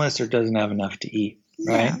who's homeless or doesn't have enough to eat,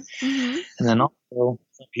 right? And then also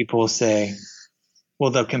some people will say, well,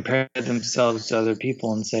 they'll compare themselves to other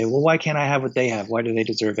people and say, well, why can't I have what they have? Why do they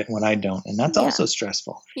deserve it when I don't? And that's also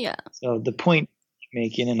stressful. Yeah. So the point you're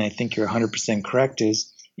making, and I think you're 100% correct,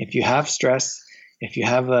 is if you have stress, if you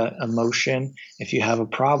have an emotion, if you have a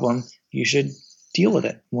problem, you should deal with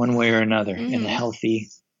it one way or another in a healthy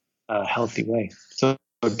way, so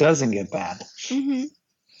it doesn't get bad.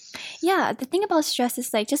 Yeah, the thing about stress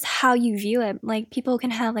is like just how you view it. Like people can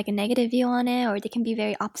have like a negative view on it, or they can be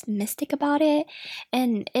very optimistic about it,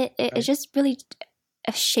 and it just really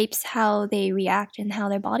shapes how they react and how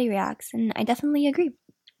their body reacts. And I definitely agree.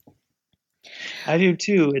 I do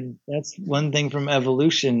too, and that's one thing from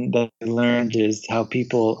evolution that I learned is how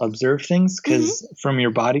people observe things. Mm-hmm. Because from your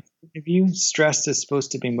body point of view, stress is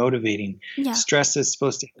supposed to be motivating. Yeah. Stress is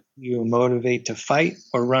supposed to help you motivate to fight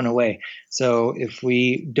or run away. So if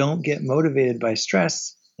we don't get motivated by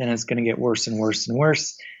stress, then it's going to get worse and worse and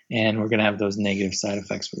worse, and we're going to have those negative side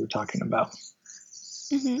effects we were talking about.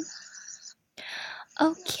 Mm-hmm.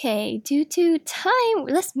 Okay, due to time,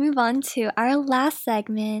 let's move on to our last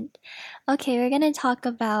segment. Okay, we're gonna talk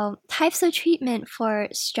about types of treatment for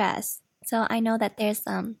stress. So I know that there's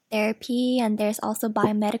therapy and there's also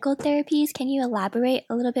biomedical therapies. Can you elaborate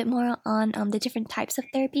a little bit more on the different types of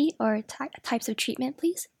therapy or types of treatment,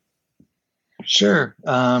 please? Sure.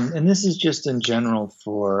 And this is just in general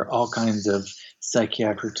for all kinds of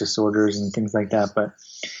psychiatric disorders and things like that. But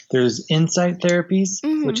there's insight therapies,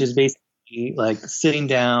 which Mm-hmm. is basically like sitting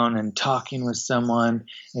down and talking with someone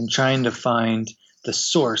and trying to find the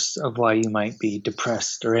source of why you might be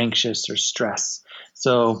depressed or anxious or stressed.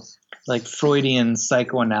 So, like Freudian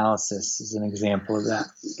psychoanalysis is an example of that.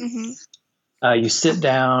 Mm-hmm. You sit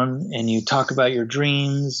down and you talk about your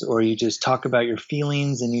dreams, or you just talk about your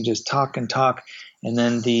feelings, and you just talk and talk. And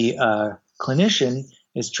then the clinician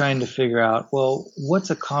is trying to figure out, well, what's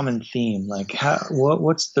a common theme? Like,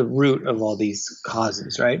 what's the root of all these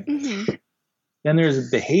causes, right? Mm-hmm. Then there's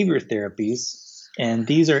behavior therapies, and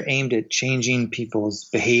these are aimed at changing people's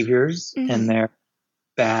behaviors Mm-hmm. and their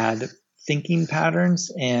bad thinking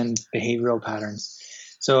patterns and behavioral patterns.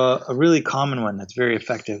 So a really common one that's very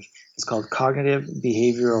effective is called cognitive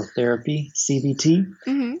behavioral therapy, CBT.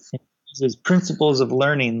 Mm-hmm. It uses principles of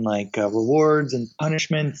learning like rewards and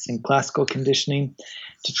punishments and classical conditioning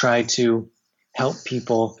to try to help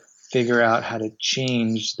people figure out how to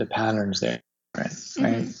change the patterns there. Right?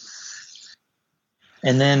 Mm-hmm.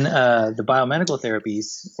 And then the biomedical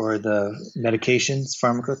therapies or the medications,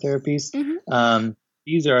 pharmacotherapies, Mm-hmm.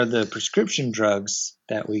 these are the prescription drugs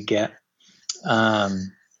that we get,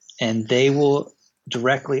 and they will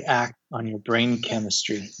directly act on your brain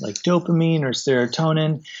chemistry, like dopamine or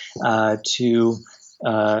serotonin, to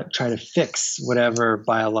try to fix whatever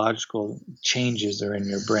biological changes are in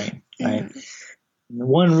your brain, right? Mm-hmm.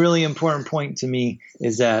 One really important point to me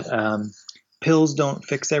is that pills don't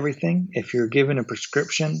fix everything. If you're given a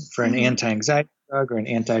prescription for an Mm-hmm. anti-anxiety drug or an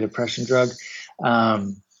antidepressant drug,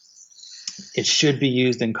 um, it should be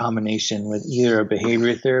used in combination with either a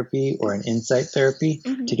behavior therapy or an insight therapy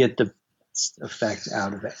Mm-hmm. to get the best effect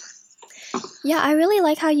out of it. Yeah, I really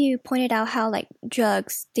like how you pointed out how like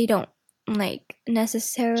drugs, they don't like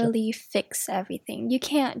necessarily fix everything. You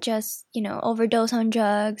can't just, overdose on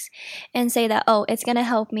drugs and say that, oh, it's gonna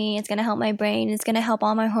help me, it's gonna help my brain, it's gonna help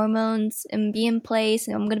all my hormones and be in place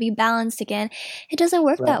and I'm gonna be balanced again. It doesn't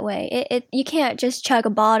work Right. that way. You can't just chug a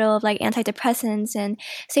bottle of like antidepressants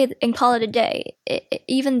and call it a day.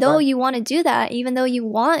 Even though Right. you want to do that, even though you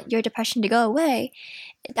want your depression to go away,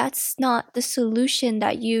 that's not the solution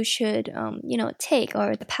that you should take,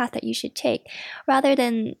 or the path that you should take, rather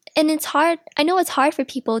than. And it's hard, I know it's hard for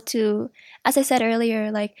people to, as I said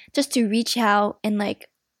earlier, like just to reach out and like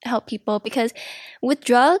help people, because with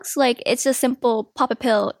drugs, like it's a simple pop a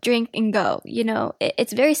pill, drink and go,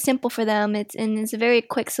 it's very simple for them, it's a very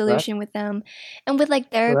quick Right. solution with them. And with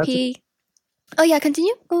like Well, therapy, oh yeah,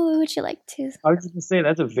 continue. What would you like to? I was just going to say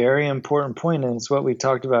that's a very important point, and it's what we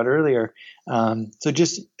talked about earlier. So,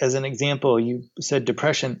 just as an example, you said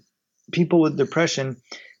depression. People with depression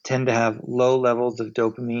tend to have low levels of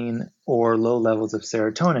dopamine or low levels of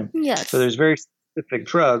serotonin. So, Yes. there's very specific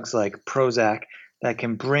drugs like Prozac that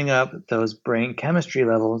can bring up those brain chemistry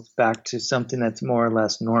levels back to something that's more or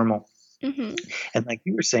less normal. Mm-hmm. And like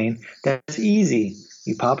you were saying, that's easy.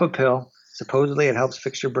 You pop a pill, supposedly it helps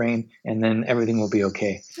fix your brain, and then everything will be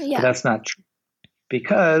okay. But Yeah. that's not true,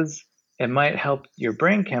 because it might help your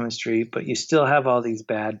brain chemistry, but you still have all these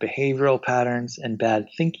bad behavioral patterns and bad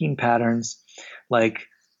thinking patterns. Like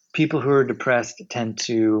people who are depressed tend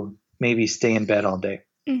to maybe stay in bed all day.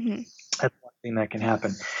 Mm-hmm. That's one thing that can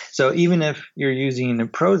happen. So even if you're using a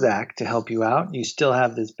Prozac to help you out, you still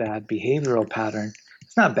have this bad behavioral pattern.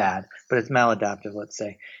 It's not bad, but it's maladaptive, let's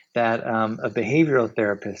say, that a behavioral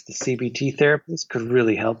therapist, a CBT therapist, could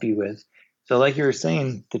really help you with. So like you were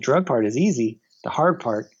saying, the drug part is easy. The hard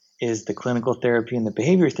part is the clinical therapy and the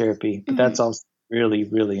behavior therapy, but Mm-hmm. that's also really,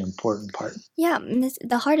 really important part. Yeah, and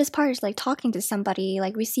the hardest part is like talking to somebody,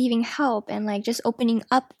 like receiving help and like just opening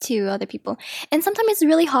up to other people. And sometimes it's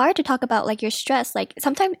really hard to talk about like your stress. Like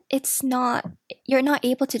sometimes you're not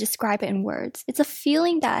able to describe it in words. It's a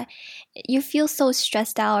feeling that you feel so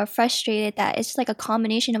stressed out or frustrated that it's just like a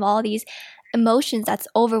combination of all these emotions that's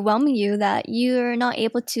overwhelming you, that you're not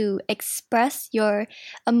able to express your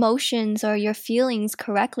emotions or your feelings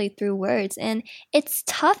correctly through words. And it's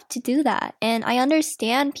tough to do that. And I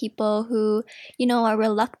understand people who, are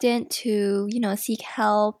reluctant to, seek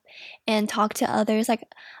help and talk to others. Like,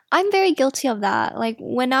 I'm very guilty of that. Like,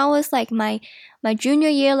 when I was like my junior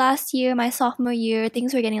year last year, my sophomore year,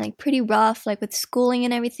 things were getting like pretty rough, like with schooling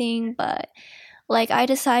and everything. But like, I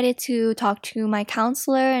decided to talk to my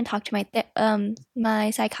counselor and talk to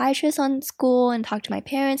my psychiatrist on school and talk to my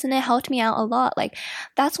parents, and it helped me out a lot. Like,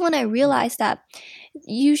 that's when I realized that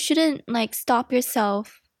you shouldn't like stop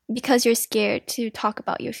yourself because you're scared to talk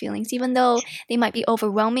about your feelings, even though they might be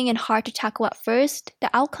overwhelming and hard to tackle at first. The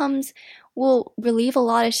outcomes will relieve a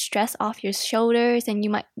lot of stress off your shoulders, and you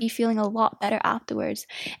might be feeling a lot better afterwards.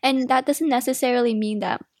 And that doesn't necessarily mean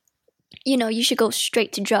that you should go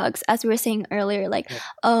straight to drugs, as we were saying earlier, like,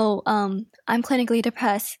 oh, I'm clinically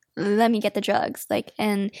depressed, let me get the drugs, like,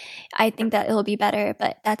 and I think that it'll be better,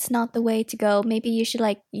 but that's not the way to go. Maybe you should,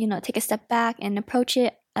 like, take a step back and approach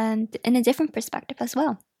it and in a different perspective as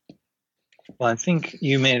well. Well, I think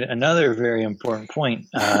you made another very important point.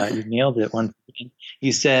 You nailed it once again.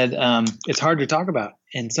 You said it's hard to talk about,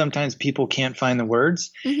 and sometimes people can't find the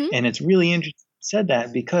words. And it's really interesting you said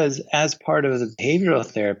that, because as part of the behavioral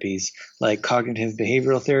therapies, like cognitive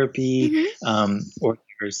behavioral therapy, or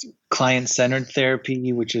there's client-centered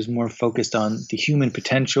therapy, which is more focused on the human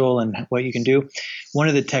potential and what you can do. One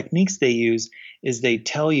of the techniques they use is they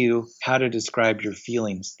tell you how to describe your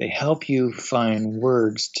feelings. They help you find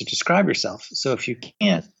words to describe yourself. So if you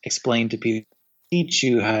can't explain to people, teach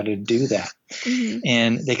you how to do that.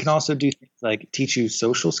 And they can also do things like teach you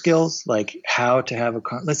social skills, like how to have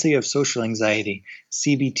let's say you have social anxiety.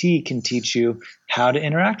 CBT can teach you how to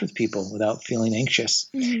interact with people without feeling anxious.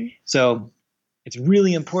 So it's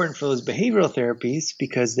really important for those behavioral therapies,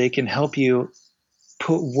 because they can help you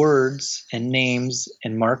put words and names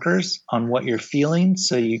and markers on what you're feeling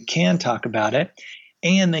so you can talk about it.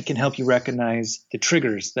 And they can help you recognize the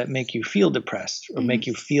triggers that make you feel depressed or make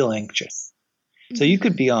you feel anxious. So you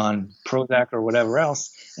could be on Prozac or whatever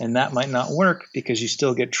else, and that might not work because you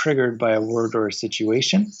still get triggered by a word or a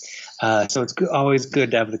situation. So it's always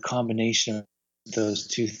good to have the combination of those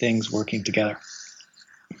two things working together.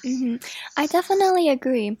 I definitely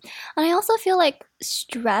agree. And I also feel like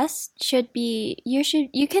stress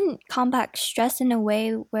you can combat stress in a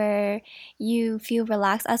way where you feel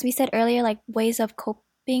relaxed. As we said earlier, like ways of coping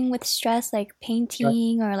with stress, like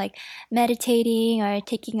painting or like meditating or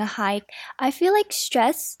taking a hike. I feel like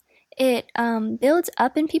stress, it builds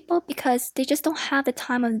up in people because they just don't have the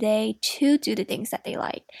time of day to do the things that they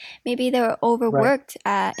like. Maybe they're overworked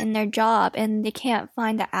in their job and they can't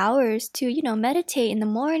find the hours to, meditate in the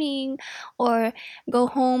morning or go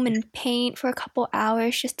home and paint for a couple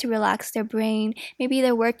hours just to relax their brain. Maybe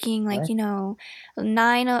they're working like,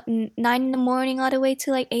 9 in the morning all the way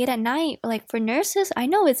to like 8 at night. Like for nurses, I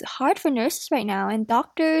know it's hard for nurses right now, and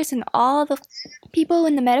doctors and all the people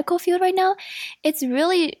in the medical field right now. It's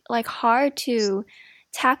really like hard to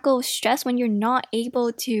tackle stress when you're not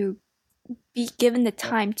able to be given the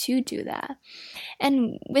time to do that.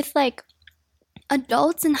 And with like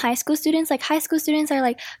adults and high school students, like high school students are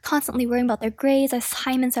like constantly worrying about their grades,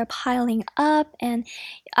 assignments are piling up, and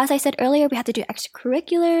as I said earlier, we have to do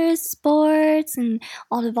extracurriculars, sports, and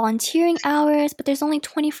all the volunteering hours, but there's only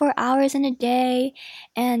 24 hours in a day,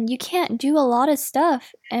 and you can't do a lot of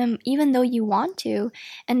stuff, even though you want to.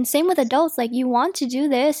 And same with adults, like you want to do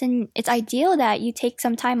this, and it's ideal that you take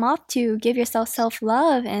some time off to give yourself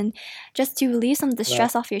self-love and just to relieve some of the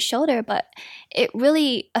stress off your shoulder, but it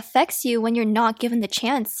really affects you when you're not given the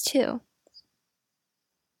chance to.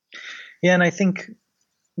 Yeah, and I think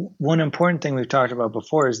one important thing we've talked about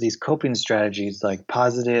before is these coping strategies, like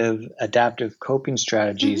positive, adaptive coping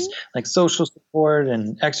strategies, like social support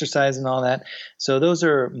and exercise and all that. So those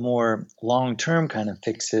are more long-term kind of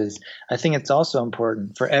fixes. I think it's also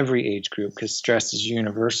important for every age group, because stress is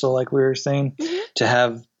universal, like we were saying, to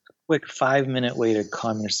have a quick 5-minute way to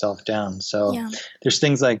calm yourself down. So there's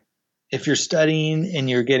things like, if you're studying and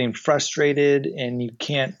you're getting frustrated and you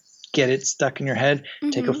can't get it stuck in your head,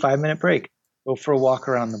 take a 5-minute break. Go for a walk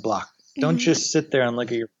around the block. Don't just sit there and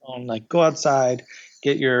look at your phone. Like, go outside,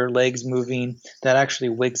 get your legs moving. That actually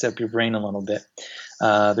wakes up your brain a little bit.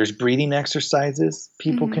 There's breathing exercises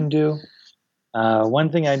people can do.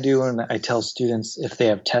 One thing I do, and I tell students if they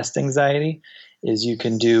have test anxiety, is you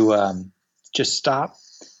can do just stop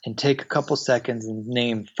and take a couple seconds and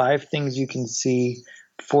name 5 things you can see,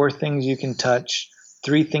 4 things you can touch,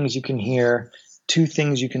 3 things you can hear, 2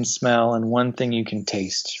 things you can smell, and 1 thing you can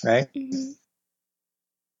taste, right?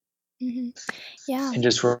 Yeah. And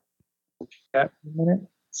just that minute,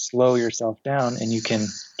 slow yourself down, and you can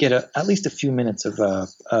get at least a few minutes of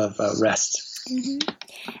rest.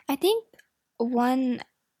 I think one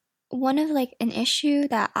one of like an issue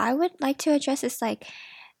that I would like to address is like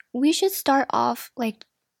we should start off like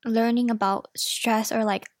learning about stress, or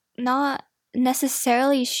like not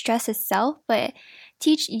necessarily stress itself, but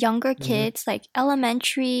teach younger Hmm. kids like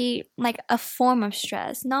elementary, like a form of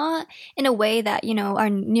stress, not in a way that, you know, our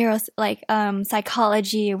neuro like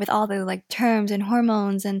psychology with all the like terms and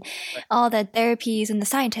hormones and Right. all the therapies and the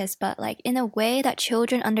scientists, but like in a way that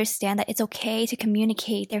children understand that it's okay to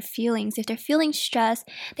communicate their feelings. If they're feeling stressed,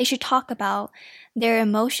 they should talk about their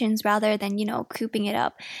emotions rather than, you know, cooping it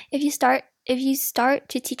up. If you start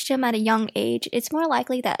to teach them at a young age, it's more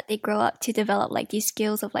likely that they grow up to develop like these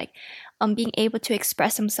skills of like being able to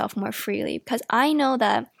express themselves more freely. Because I know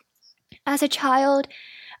that as a child,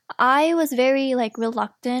 I was very like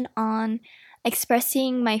reluctant on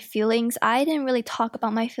expressing my feelings. I didn't really talk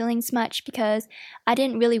about my feelings much because I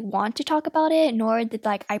didn't really want to talk about it, nor did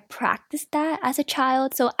like I practice that as a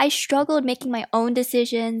child. So I struggled making my own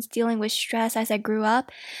decisions, dealing with stress as I grew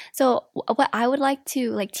up. So what I would like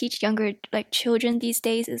to like teach younger like children these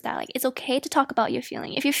days is that like it's okay to talk about your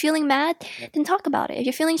feeling. If you're feeling mad, then talk about it. If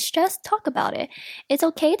you're feeling stressed, talk about it. It's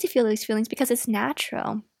okay to feel these feelings because it's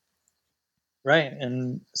natural. Right.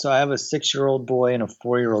 And so I have a 6-year-old boy and a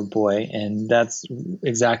 4-year-old boy, and that's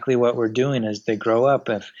exactly what we're doing as they grow up.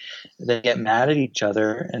 If they get mad at each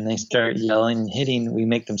other and they start yelling and hitting, we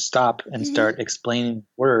make them stop and Hmm. start explaining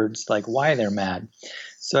words like why they're mad.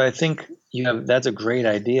 So I think that's a great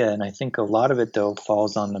idea. And I think a lot of it though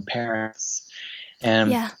falls on the parents.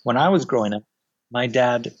 And Yeah. when I was growing up, my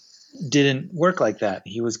dad didn't work like that.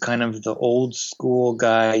 He was kind of the old school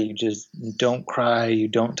guy. You just don't cry, you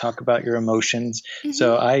don't talk about your emotions. Hmm.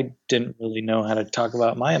 So I didn't really know how to talk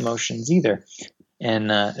about my emotions either. And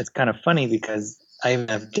it's kind of funny because I even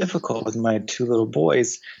have difficult with my 2 little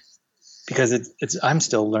boys because it's I'm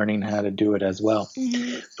still learning how to do it as well.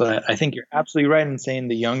 Hmm. But I think you're absolutely right in saying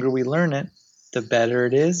the younger we learn it, the better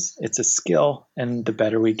it is. It's a skill, and the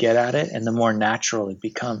better we get at it, and the more natural it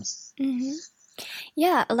becomes. Hmm.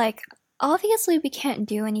 Yeah, like obviously we can't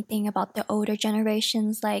do anything about the older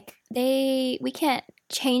generations. Like we can't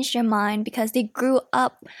change their mind because they grew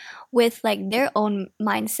up with like their own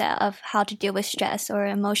mindset of how to deal with stress or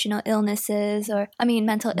emotional illnesses, or I mean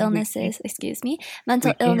mental We can, illnesses, excuse me, mental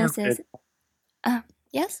we can, but illnesses.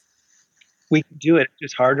 Yes? we can do it. It's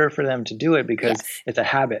just harder for them to do it because Yes. it's a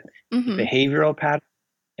habit, a Mhm. behavioral pattern,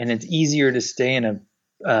 and it's easier to stay in a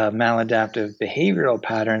maladaptive behavioral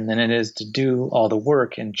pattern than it is to do all the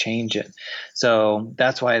work and change it. So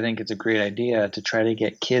that's why I think it's a great idea to try to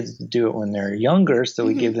get kids to do it when they're younger, so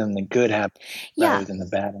we Mhm. give them the good habit Yeah. rather than the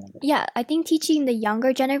bad habit. Yeah, I think teaching the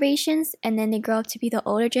younger generations and then they grow up to be the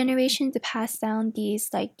older generation to pass down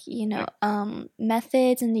these like, you know,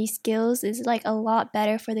 methods and these skills is like a lot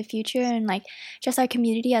better for the future, and like just our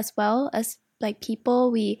community as well as like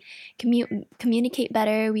people, we communicate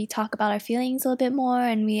better, we talk about our feelings a little bit more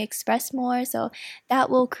and we express more. So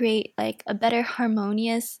that will create like a better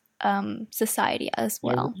harmonious society as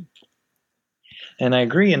well. And I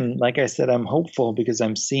agree. And like I said, I'm hopeful because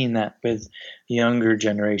I'm seeing that with younger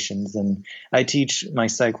generations. And I teach my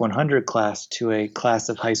Psych 100 class to a class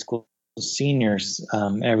of high school seniors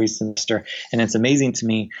every semester. And it's amazing to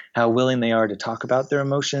me how willing they are to talk about their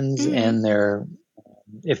emotions Mhm. and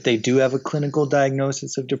if they do have a clinical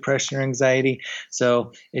diagnosis of depression or anxiety.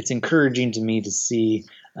 So it's encouraging to me to see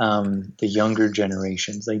the younger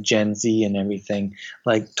generations, like Gen Z and everything,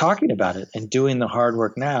 like talking about it and doing the hard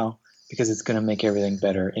work now because it's going to make everything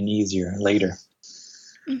better and easier later.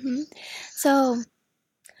 Mhm. So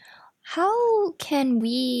how can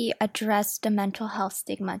we address the mental health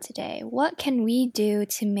stigma today? What can we do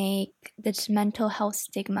to make this mental health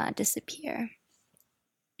stigma disappear?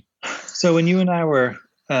 So when you and I were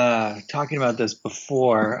talking about this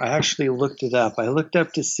before, I actually looked it up. I looked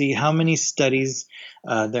up to see how many studies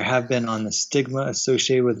there have been on the stigma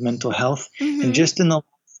associated with mental health. And Mm-hmm. just in the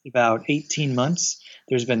last about 18 months,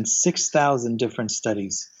 there's been 6,000 different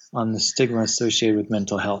studies on the stigma associated with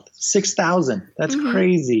mental health. 6,000. That's Mm-hmm.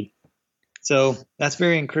 crazy. So that's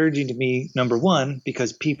very encouraging to me, number one,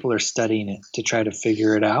 because people are studying it to try to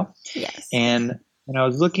figure it out. Yes. And when I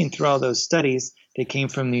was looking through all those studies, they came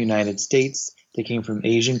from the United States, they came from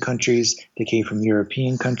Asian countries, they came from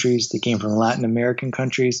European countries, they came from Latin American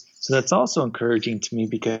countries. So that's also encouraging to me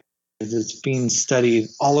because it's being studied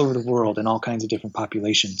all over the world in all kinds of different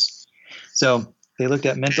populations. So they looked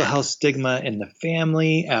at mental health stigma in the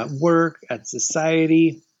family, at work, at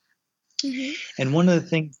society, Mm-hmm. And one of the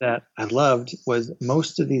things that I loved was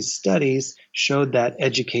most of these studies showed that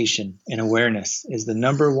education and awareness is the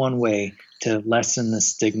number one way to lessen the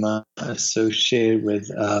stigma associated with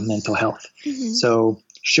mental health. Mm-hmm. So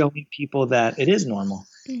showing people that it is normal,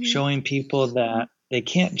 Mm-hmm. showing people that they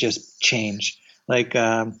can't just change. Like,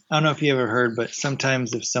 I don't know if you ever heard, but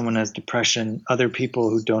sometimes if someone has depression, other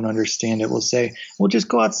people who don't understand it will say, well, just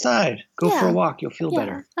go outside, go for a walk, you'll feel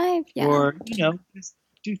better. Or, just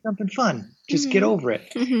do something fun. Just get over it.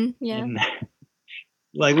 Mm-hmm. Yeah. And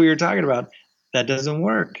like we were talking about, that doesn't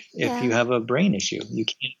work if you have a brain issue. You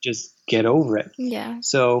can't just get over it. Yeah.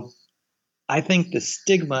 So I think the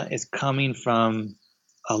stigma is coming from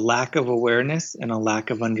a lack of awareness and a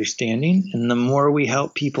lack of understanding. And the more we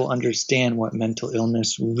help people understand what mental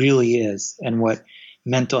illness really is and what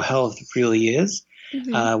mental health really is,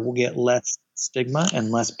 we'll get less stigma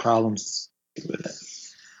and less problems with it.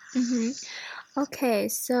 Mm-hmm. Okay,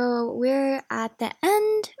 so we're at the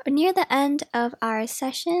end, or near the end of our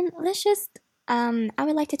session. Let's just, I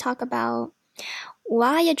would like to talk about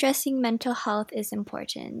why addressing mental health is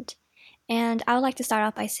important. And I would like to start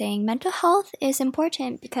off by saying mental health is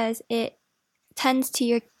important because it tends to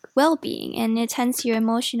your well-being and it tends to your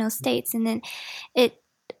emotional states, and then it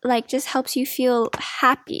just helps you feel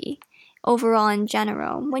happy overall in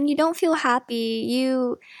general. When you don't feel happy,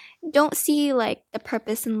 you don't see the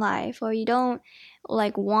purpose in life, or you don't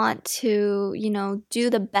want to do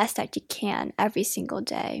the best that you can every single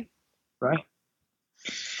day. Right.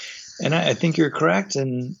 And I think you're correct.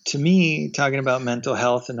 And to me, talking about mental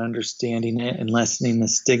health and understanding it and lessening the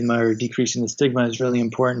stigma or decreasing the stigma is really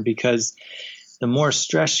important, because the more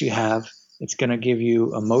stress you have, it's going to give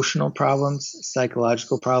you emotional problems,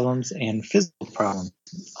 psychological problems, and physical problems,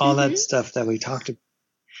 all that stuff that we talked about.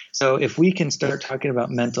 So if we can start talking about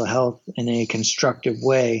mental health in a constructive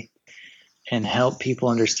way and help people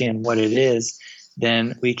understand what it is,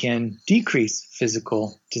 then we can decrease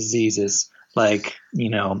physical diseases like,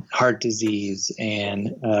 heart disease and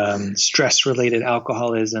stress-related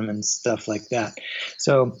alcoholism and stuff like that.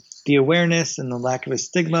 So the awareness and the lack of a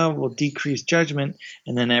stigma will decrease judgment,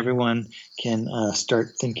 and then everyone can start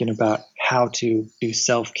thinking about how to do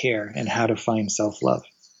self-care and how to find self-love.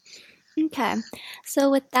 Okay,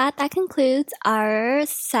 so with that concludes our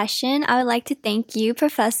session. I would like to thank you,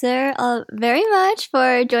 Professor, very much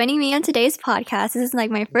for joining me on today's podcast. This is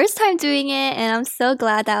my first time doing it, and I'm so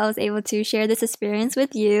glad that I was able to share this experience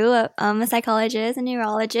with you, a psychologist and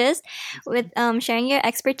neurologist, with sharing your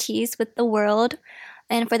expertise with the world,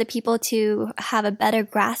 and for the people to have a better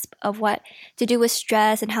grasp of what to do with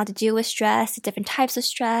stress and how to deal with stress, the different types of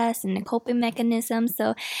stress and the coping mechanisms.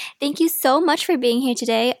 So thank you so much for being here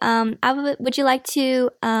today. Would you like to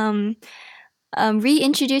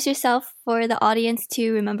reintroduce yourself for the audience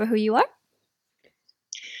to remember who you are?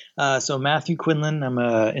 So Matthew Quinlan, I'm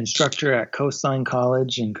an instructor at Coastline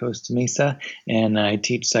College in Costa Mesa, and I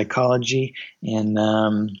teach psychology. And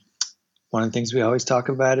one of the things we always talk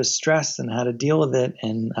about is stress and how to deal with it.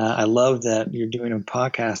 And I love that you're doing a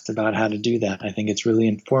podcast about how to do that. I think it's really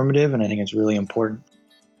informative, and I think it's really important.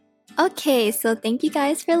 Okay, so thank you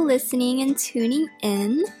guys for listening and tuning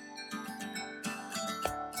in.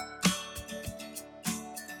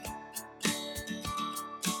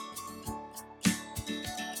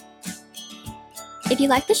 If you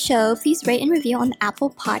like the show, please rate and review on the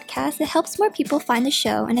Apple Podcast. It helps more people find the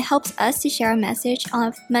show, and it helps us to share a message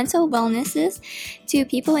of mental wellnesses to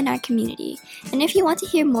people in our community. And if you want to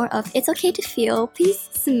hear more of It's Okay to Feel, please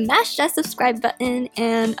smash that subscribe button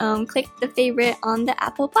and click the favorite on the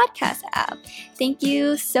Apple Podcast app. Thank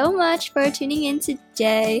you so much for tuning in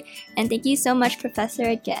today, and thank you so much, Professor,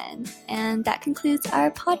 again. And that concludes our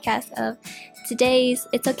podcast of today's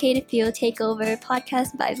It's Okay to Feel Takeover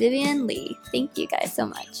podcast by Vivian Lee. Thank you guys so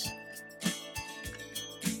much.